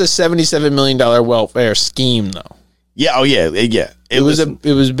 It was a $77 million welfare scheme, though. Yeah. Oh, yeah. Yeah. It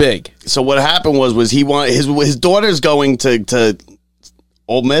was big. So what happened was he wanted his daughter's going to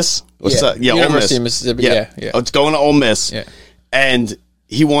Ole Miss. University of Mississippi. Yeah. It's going to Ole Miss. Yeah. And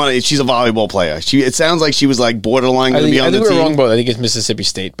she's a volleyball player. It sounds like she was like borderline going to be on the team. I think we're wrong, but I think it's Mississippi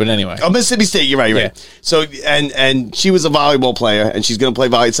State. But anyway. Oh, Mississippi State. You're right. Yeah. So, and she was a volleyball player, and she's going to play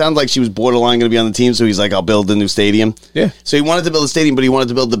volleyball. It sounds like she was borderline going to be on the team, so he's like, I'll build a new stadium. Yeah. So he wanted to build a stadium, but he wanted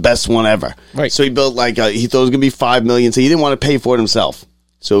to build the best one ever. Right. So he built he thought it was going to be $5 million, so he didn't want to pay for it himself.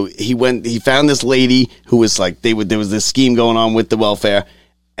 So he found this lady who was like, there was this scheme going on with the welfare,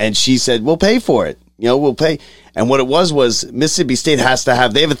 and she said, we'll pay for it. We'll pay. And what it was Mississippi State they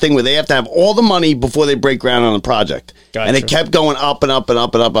have a thing where they have to have all the money before they break ground on the project. Gotcha. And it kept going up and up and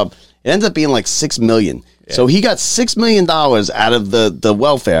up and up. It ends up being like $6 million. Yeah. So he got $6 million out of the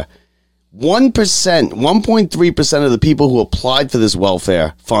welfare. 1.3% of the people who applied for this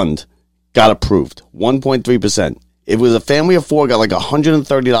welfare fund got approved. 1.3%. It was a family of 4 got like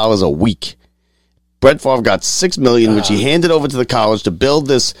 $130 a week. Brett Favre got $6 million, which he handed over to the college to build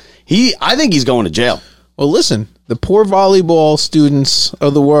this. I think he's going to jail. Well, listen, the poor volleyball students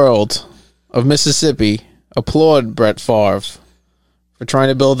of the world of Mississippi applaud Brett Favre for trying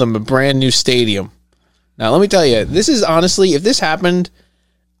to build them a brand new stadium. Now, let me tell you, this is honestly, if this happened,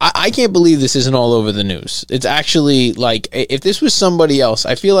 I can't believe this isn't all over the news. It's actually like, if this was somebody else,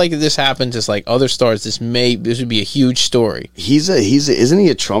 I feel like if this happens, it's like other stars, this would be a huge story. Isn't he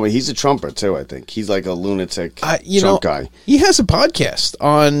a trumper? He's a trumper too, I think. He's like a lunatic Trump guy. He has a podcast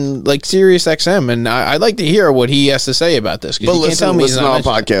on like Sirius XM, and I'd like to hear what he has to say about this. But listen to our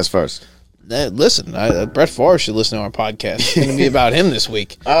podcast first. Listen, Brett Favre should listen to our podcast. It's going to be about him this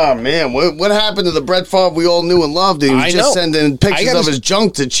week. Oh, man. What happened to the Brett Favre we all knew and loved? He was just sending pictures of his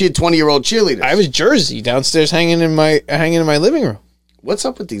junk to 20-year-old cheerleaders. I have his jersey downstairs hanging in my living room. What's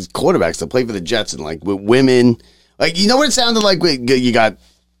up with these quarterbacks that play for the Jets and, like, with women? Like, you know what it sounded like? You got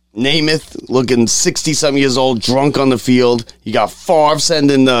Namath looking 60-something years old, drunk on the field. You got Favre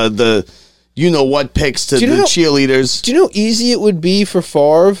sending the you-know-what pics to the cheerleaders. Do you know how easy it would be for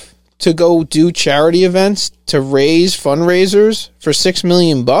Favre to go do charity events to raise fundraisers for $6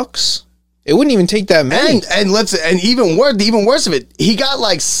 million? It wouldn't even take that many. And even worse of it, he got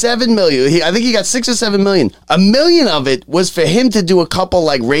like $7 million. I think he got $6 or $7 million. $1 million of it was for him to do a couple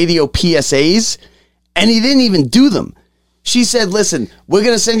like radio PSAs, and he didn't even do them. She said, "Listen, we're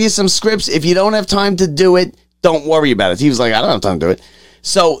gonna send you some scripts. If you don't have time to do it, don't worry about it." He was like, "I don't have time to do it."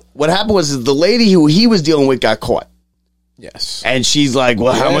 So what happened was the lady who he was dealing with got caught. Yes. And she's like,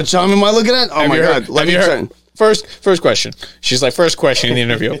 well, how much time am I looking at? Oh, my God. Let me turn. First question. She's like, first question in the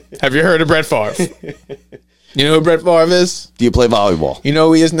interview. Have you heard of Brett Favre? You know who Brett Favre is? Do you play volleyball? You know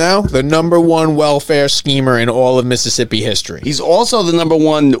who he is now? The #1 welfare schemer in all of Mississippi history. He's also the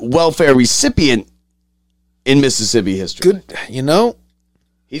 #1 welfare recipient in Mississippi history. Good. You know?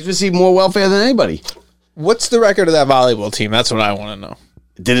 He's received more welfare than anybody. What's the record of that volleyball team? That's what I want to know.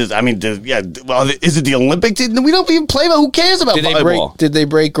 Is it the Olympic team? We don't even play, but who cares about volleyball? Did they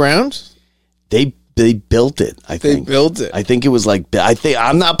break ground? They built it, I think. They built it. I think it was like,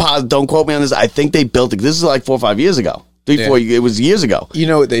 I'm not positive, don't quote me on this. I think they built it. This is like 4 or 5 years ago. 4 it was years ago. You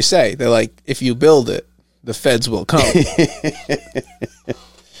know what they say? They're like, if you build it, the feds will come.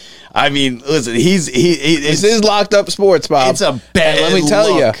 I mean, listen, this is locked up sports, Bob. It's a bad and let me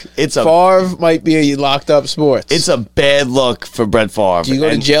tell you, Favre might be locked up sports. It's a bad look for Brett Favre. Do you go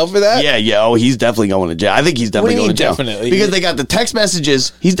to jail for that? Yeah. Oh, he's definitely going to jail. I think he's definitely going to jail. Definitely. Because they got the text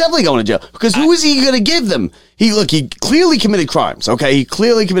messages. He's definitely going to jail. Because who is he going to give them? He clearly committed crimes, okay? He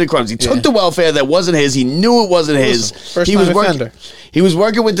clearly committed crimes. He took the welfare that wasn't his. He knew it wasn't his. First-time offender. He was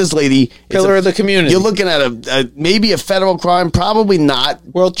working with this lady. Pillar of the community. You're looking at maybe a federal crime, probably not.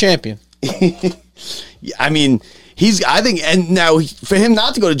 World champion. I mean, I think, and now for him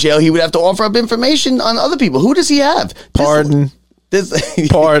not to go to jail, he would have to offer up information on other people. Who does he have? Pardon.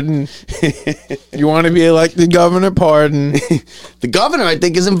 Pardon. You want to be elected governor? Pardon. The governor, I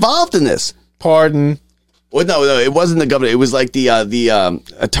think, is involved in this. Pardon. Well, no, it wasn't the governor. It was like the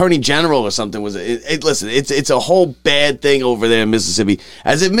attorney general or something. Listen, it's a whole bad thing over there in Mississippi.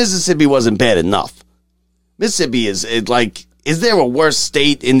 As if Mississippi wasn't bad enough. Mississippi is there a worse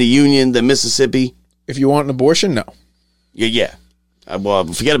state in the union than Mississippi? If you want an abortion, no. Yeah. Well,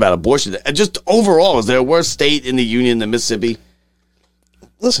 forget about abortion. Just overall, is there a worse state in the union than Mississippi?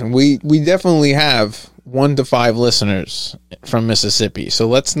 Listen, we definitely have 1 to 5 listeners from Mississippi, so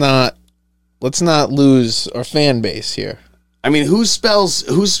let's not lose our fan base here. I mean, and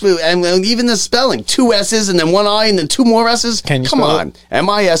even the spelling, 2 S's and then 1 I and then 2 more S's. Can you come spell on? it?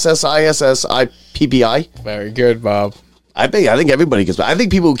 MISSISSIPPI. Very good, Bob. I think everybody can spell. I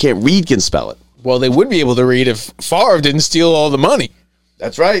think people who can't read can spell it. Well, they would be able to read if Favre didn't steal all the money.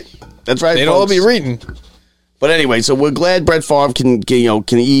 That's right. They'd all be reading. But anyway, so we're glad Brett Favre can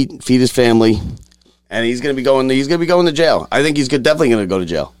eat, feed his family, and he's going to be going to jail. I think he's definitely going to go to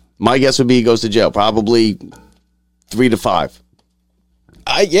jail. My guess would be he goes to jail, probably 3 to 5.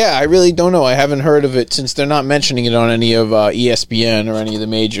 I really don't know. I haven't heard of it since they're not mentioning it on any of ESPN or any of the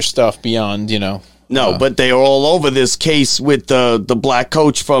major stuff beyond, No, but they are all over this case with the black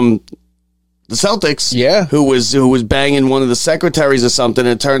coach from the Celtics. Yeah. Who was banging one of the secretaries or something.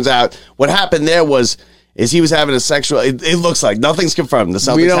 And it turns out what happened there is he was having a sexual. It looks like nothing's confirmed. The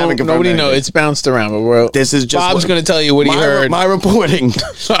Celtics haven't confirmed. Nobody knows. It's bounced around. But this is just Bob's going to tell you what he heard. My reporting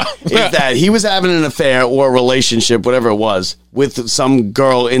is that he was having an affair or a relationship, whatever it was, with some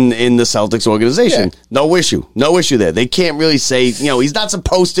girl in the Celtics organization. Yeah. No issue there. They can't really say he's not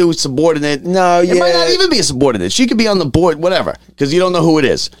supposed to subordinate. No, it might not even be a subordinate. She could be on the board, whatever, because you don't know who it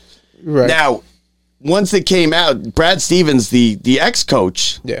is. Right now, once it came out, Brad Stevens, the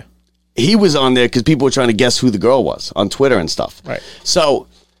ex-coach, he was on there because people were trying to guess who the girl was on Twitter and stuff. Right. So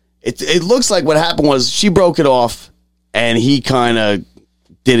it looks like what happened was she broke it off, and he kind of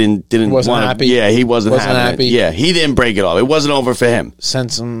didn't wasn't happy. Yeah, he wasn't happy. Yeah, he didn't break it off. It wasn't over for him.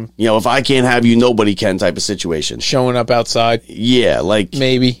 Sent some, if I can't have you, nobody can type of situation. Showing up outside. Yeah,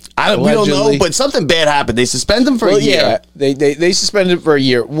 maybe. We don't know, but something bad happened. They suspended him for a year. Yeah, they suspended him for a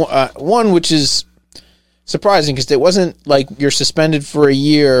year. One, which is surprising because it wasn't like you're suspended for a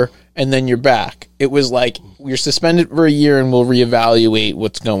year and then you're back. It was like you're suspended for a year and we'll reevaluate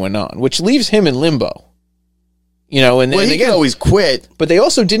what's going on, which leaves him in limbo. And he can always quit. But they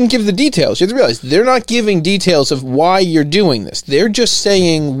also didn't give the details. You have to realize they're not giving details of why you're doing this. They're just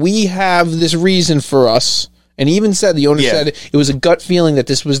saying we have this reason for us. And he even said, the owner said it was a gut feeling that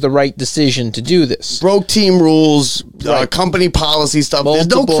this was the right decision to do this. Broke team rules, company policy stuff. There's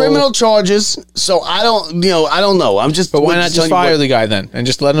no criminal charges, so I don't know. But why not just fire the guy then and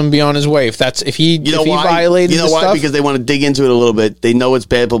just let him be on his way? If he violated, stuff? Because they want to dig into it a little bit. They know it's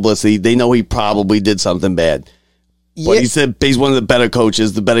bad publicity. They know he probably did something bad. But he said he's one of the better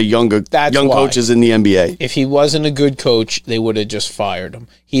coaches, the better young coaches in the NBA. If he wasn't a good coach, they would have just fired him.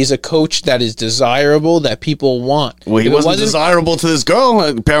 He's a coach that is desirable, that people want. Well, he wasn't desirable to this girl,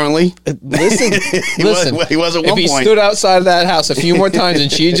 apparently. Listen. He was at one point. If he stood outside of that house a few more times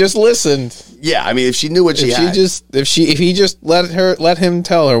and she just listened. Yeah, I mean, if she knew what she had. If he just let him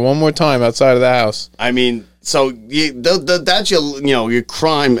tell her one more time outside of the house. I mean, so that's your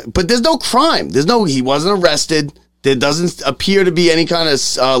crime. But there's no crime. He wasn't arrested. There doesn't appear to be any kind of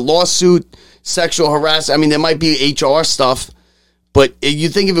lawsuit, sexual harassment. I mean, there might be HR stuff, but you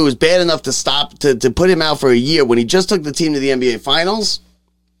think if it was bad enough to put him out for a year when he just took the team to the NBA Finals,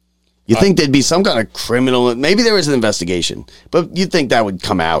 you think there'd be some kind of criminal. Maybe there is an investigation, but you'd think that would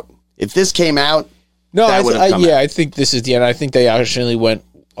come out. If this came out, I think this is the end. I think they actually went.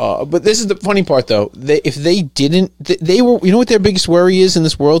 But this is the funny part, though. If they didn't, they were. You know what their biggest worry is in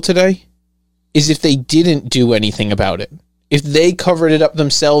this world today? Is if they didn't do anything about it. If they covered it up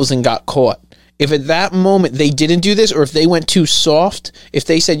themselves and got caught. If at that moment they didn't do this, or if they went too soft, if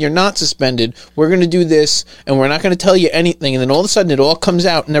they said, you're not suspended, we're going to do this, and we're not going to tell you anything, and then all of a sudden it all comes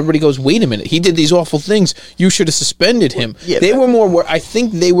out, and everybody goes, wait a minute, he did these awful things, you should have suspended him. Yeah, they were more, I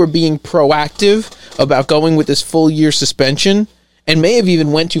think they were being proactive about going with this full year suspension, and may have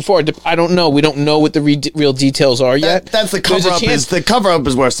even went too far. I don't know. We don't know what the real details are yet. That's the cover-up. The cover-up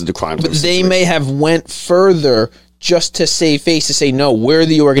is worse than the crime. But they may have went further just to save face, to say, no, we're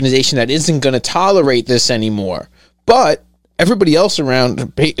the organization that isn't going to tolerate this anymore. But everybody else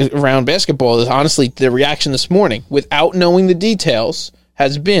around basketball is honestly, the reaction this morning, without knowing the details,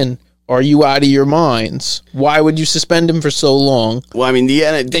 has been, are you out of your minds? Why would you suspend him for so long? Well, I mean,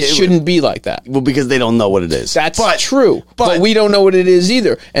 it shouldn't be like that. Well, because they don't know what it is. That's true. But we don't know what it is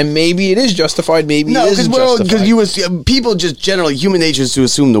either. And maybe it is justified, maybe it isn't justified. Because people just generally, human nature is to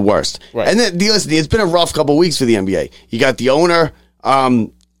assume the worst. Right. And then, listen, it's been a rough couple of weeks for the NBA. You got the owner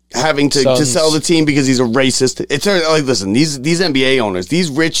having to sell the team because he's a racist. It's like, listen, these NBA owners, these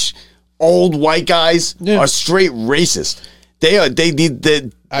rich, old white guys are straight racist. They are.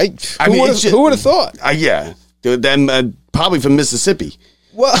 Who would have thought? Yeah, them probably from Mississippi.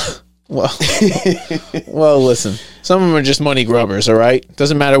 Well, listen. Some of them are just money grubbers. All right,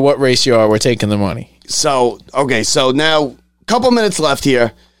 doesn't matter what race you are. We're taking the money. So now a couple minutes left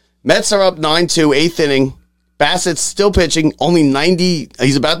here. Mets are up 9-2, eighth inning. Bassett's still pitching, only 90.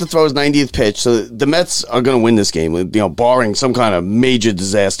 He's about to throw his 90th pitch. So the Mets are going to win this game, barring some kind of major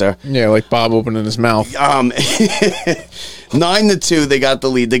disaster. Yeah, like Bob opening his mouth. 9-2, they got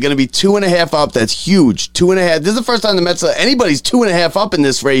the lead. They're going to be 2.5 up. That's huge. 2.5. This is the first time the Mets, anybody's 2.5 up in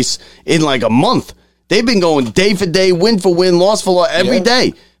this race in like a month. They've been going day for day, win for win, loss for loss, every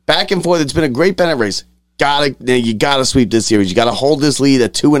day. Back and forth. It's been a great pennant race. You gotta sweep this series. You gotta hold this lead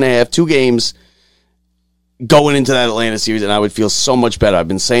at 2.5, 2 games going into that Atlanta series, and I would feel so much better. I've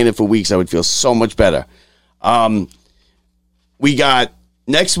been saying it for weeks. I would feel so much better. We got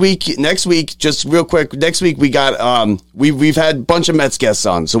next week, just real quick, next week we got we've had a bunch of Mets guests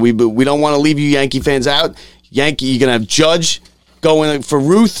on, so we don't want to leave you Yankee fans out. You're gonna have Judge going for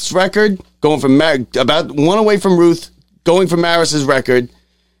Ruth's record, going from about one away from Ruth, going for Maris's record.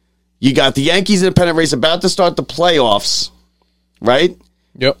 You got the Yankees in a pennant race about to start the playoffs, right?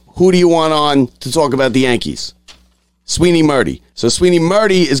 Yep. Who do you want on to talk about the Yankees? Sweeney Murdy. So Sweeney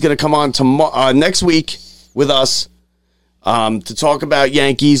Murdy is going to come on next week with us to talk about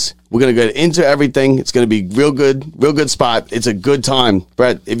Yankees. We're going to go into everything. It's going to be real good spot. It's a good time,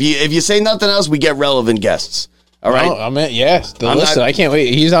 Brett. If you say nothing else, we get relevant guests. All right. I mean, yes. I can't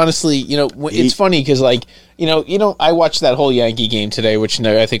wait. He's honestly, it's funny because, I watched that whole Yankee game today, which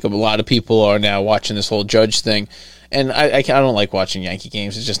I think a lot of people are now watching this whole Judge thing. And I don't like watching Yankee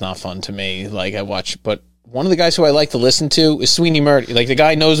games. It's just not fun to me. But one of the guys who I like to listen to is Sweeney Murdy. Like, the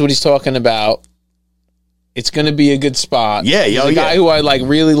guy knows what he's talking about. It's going to be a good spot. Yeah, he's a guy who I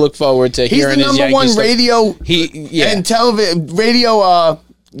really look forward to hearing his Yankee stuff. He's the number one radio and television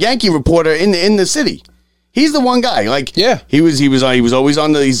Yankee reporter in the city. He's the one guy. He was always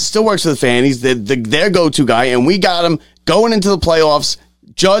on he still works for the Fan. He's their go-to guy, and we got him going into the playoffs.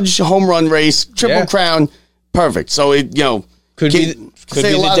 Judge home run race, triple crown. Perfect. So could be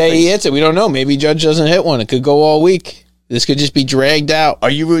the day he hits it. We don't know. Maybe Judge doesn't hit one. It could go all week. This could just be dragged out. Are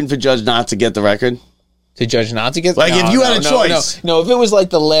you rooting for Judge not to get the record? To Judge not to get if you had a choice. No, if it was like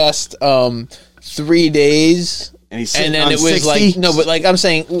the last 3 days and then it was 60? I'm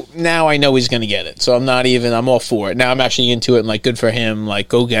saying now I know he's going to get it. So I'm all for it. Now I'm actually into it and good for him.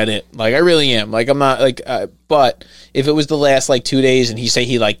 Go get it. I really am. I'm not but if it was the last 2 days and he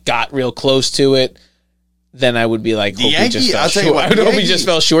got real close to it, then I would be hope he just fell short. I would hope he just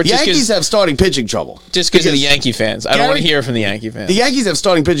fell short. Yankees have starting pitching trouble. Just because of the Yankee fans. I don't want to hear from the Yankee fans. The Yankees have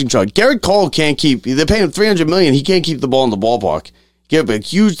starting pitching trouble. Garrett Cole can't keep. They're paying him $300 million. He can't keep the ball in the ballpark. Give up a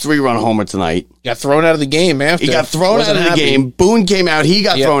huge 3-run homer tonight. Got thrown out of the game after. He got thrown out of the game. Boone came out. He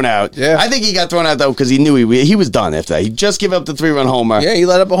got thrown out. Yeah. I think he got thrown out, though, because he knew he was done after that. He just gave up the 3-run homer. Yeah, he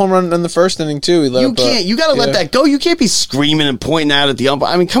let up a home run in the first inning, too. You got to let that go. You can't be screaming and pointing out at the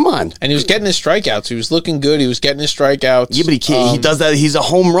umpire. I mean, come on. And he was getting his strikeouts. He was looking good. He was getting his strikeouts. Yeah, but he can't. He does that. He's a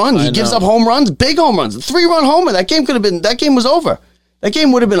home run. He gives up home runs, big home runs. 3-run homer. That game was over. That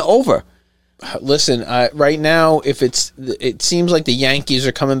game would have been over. Listen, right now, it seems like the Yankees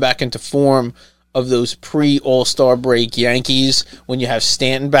are coming back into form of those pre-All-Star break Yankees when you have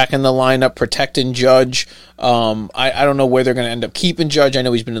Stanton back in the lineup protecting Judge. I don't know where they're going to end up keeping Judge. I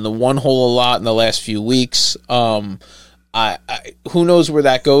know he's been in the one hole a lot in the last few weeks. Who knows where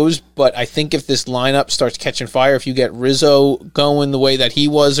that goes, but I think if this lineup starts catching fire, if you get Rizzo going the way that he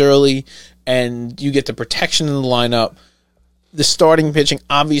was early and you get the protection in the lineup, the starting pitching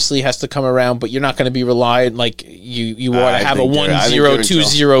obviously has to come around, but you're not going to be reliant like you are to have a 1-0,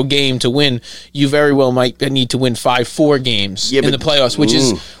 2-0 game to win. You very well might need to win 5-4 games in the playoffs,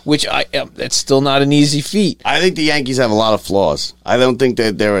 which that's still not an easy feat. I think the Yankees have a lot of flaws. I don't think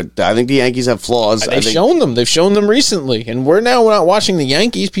that I think the Yankees have flaws. They've shown them. They've shown them recently, and we're not watching the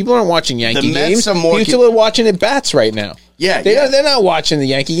Yankees. People aren't watching Yankee games. People are watching at bats right now. Yeah, they're not watching the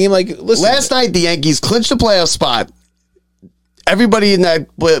Yankee game. Like, listen, last night the Yankees clinched the playoff spot. Everybody in that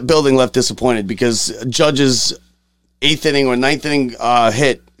building left disappointed because Judge's 8th inning or 9th inning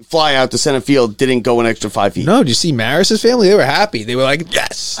hit fly out to center field didn't go an extra 5 feet. No, did you see Maris's family? They were happy. They were like,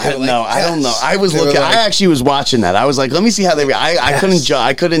 yes. I don't know. I was looking. I actually was watching that. I was like, let me see how they. I couldn't judge.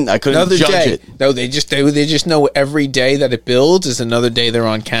 I couldn't judge it. No, they just know every day that it builds is another day they're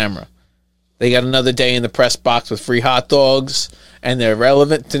on camera. They got another day in the press box with free hot dogs. And they're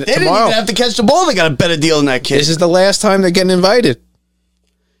relevant to they tomorrow. Didn't even have to catch the ball. They got a better deal than that kid. This is the last time they're getting invited.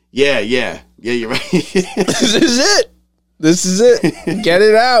 Yeah, you're right. This is it. Get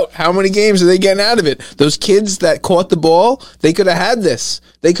it out. How many games are they getting out of it? Those kids that caught the ball, they could have had this.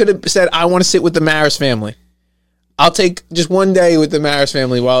 They could have said, I want to sit with the Maris family. I'll take just one day with the Maris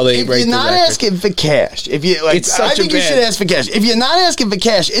family while they break the record. If you're not asking for cash, I think you should ask for cash. If you're not asking for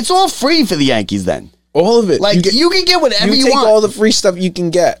cash, it's all free for the Yankees then. All of it. Like, you can get whatever you want. You take all the free stuff you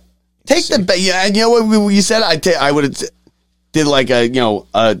can get. Take the bet. Yeah, and you know what you said? I would have did like a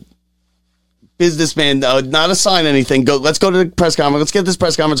businessman, not to sign anything. Let's go to the press conference. Let's get this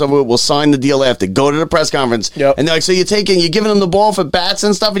press conference over. We'll sign the deal after. Go to the press conference. Yep. And they're like, so you're giving them the ball for bats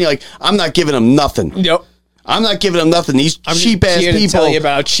and stuff? And you're like, I'm not giving them nothing. Yep. I'm not giving them nothing. These cheap-ass people to tell you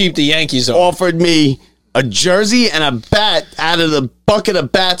about how cheap the Yankees are. Offered me a jersey and a bat out of the bucket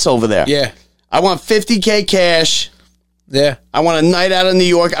of bats over there. Yeah. I want $50K cash. Yeah. I want a night out in New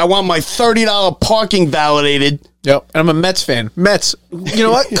York. I want my $30 parking validated. Yep. And I'm a Mets fan. Mets. You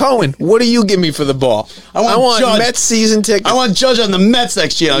know what? Cohen, what do you give me for the ball? I want Judge, Mets season tickets. I want Judge on the Mets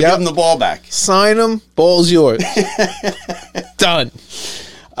next year. I'll give him the ball back. Sign him. Ball's yours. Done.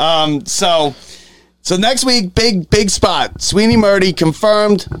 So next week, big spot. Sweeney Murdy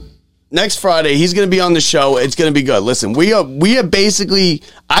confirmed. Next Friday, he's going to be on the show. It's going to be good. Listen, we are basically,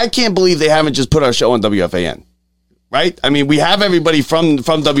 I can't believe they haven't just put our show on WFAN. Right? I mean, we have everybody from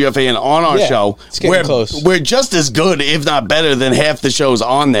WFAN on our show. It's getting close. We're just as good, if not better, than half the shows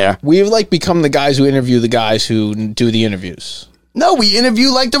on there. We've become the guys who interview the guys who do the interviews. No, we interview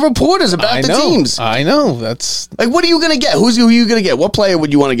the reporters about the teams. I know. That's what are you going to get? Who are you going to get? What player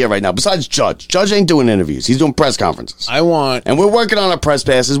would you want to get right now besides Judge? Judge ain't doing interviews. He's doing press conferences. And we're working on our press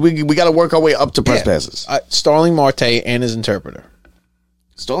passes. We got to work our way up to press passes. Starling Marte and his interpreter.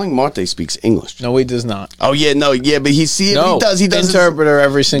 Starling Marte speaks English. No, he does not. Oh yeah, but he does. He does interpreter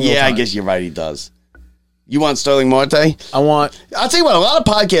every single time. Yeah, I guess you're right. He does. You want Starling Marte? I'll tell you what, a lot of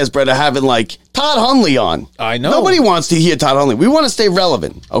podcasts, Brett, are having Todd Hundley on. I know. Nobody wants to hear Todd Hundley. We want to stay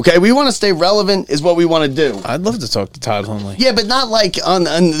relevant, okay? We want to stay relevant is what we want to do. I'd love to talk to Todd Hundley. Yeah, but not on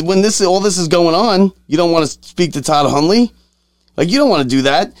when all this is going on. You don't want to speak to Todd Hundley? You don't want to do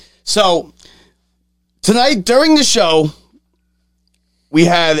that. So, tonight, during the show, we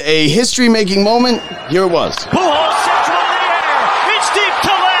had a history-making moment. Here it was. Puljos sends one in the air. It's deep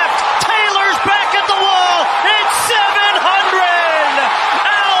to left. Taylor's back at the wall. It's 700.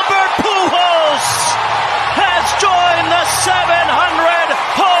 Albert Puljos has joined the 700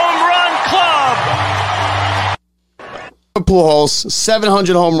 home run club. Puljos,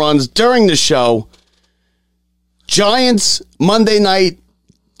 700 home runs during the show. Giants, Monday night,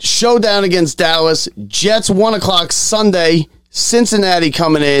 showdown against Dallas. Jets, 1 o'clock Sunday. Cincinnati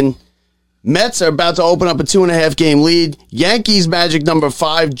coming in. Mets are about to open up a 2.5 game lead. Yankees magic number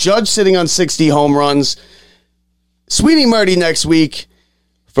 5. Judge sitting on 60 home runs. Sweeney Murdy next week.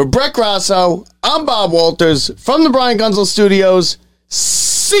 For Brett Grasso, I'm Bob Walters from the Brian Gunzel Studios.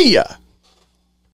 See ya.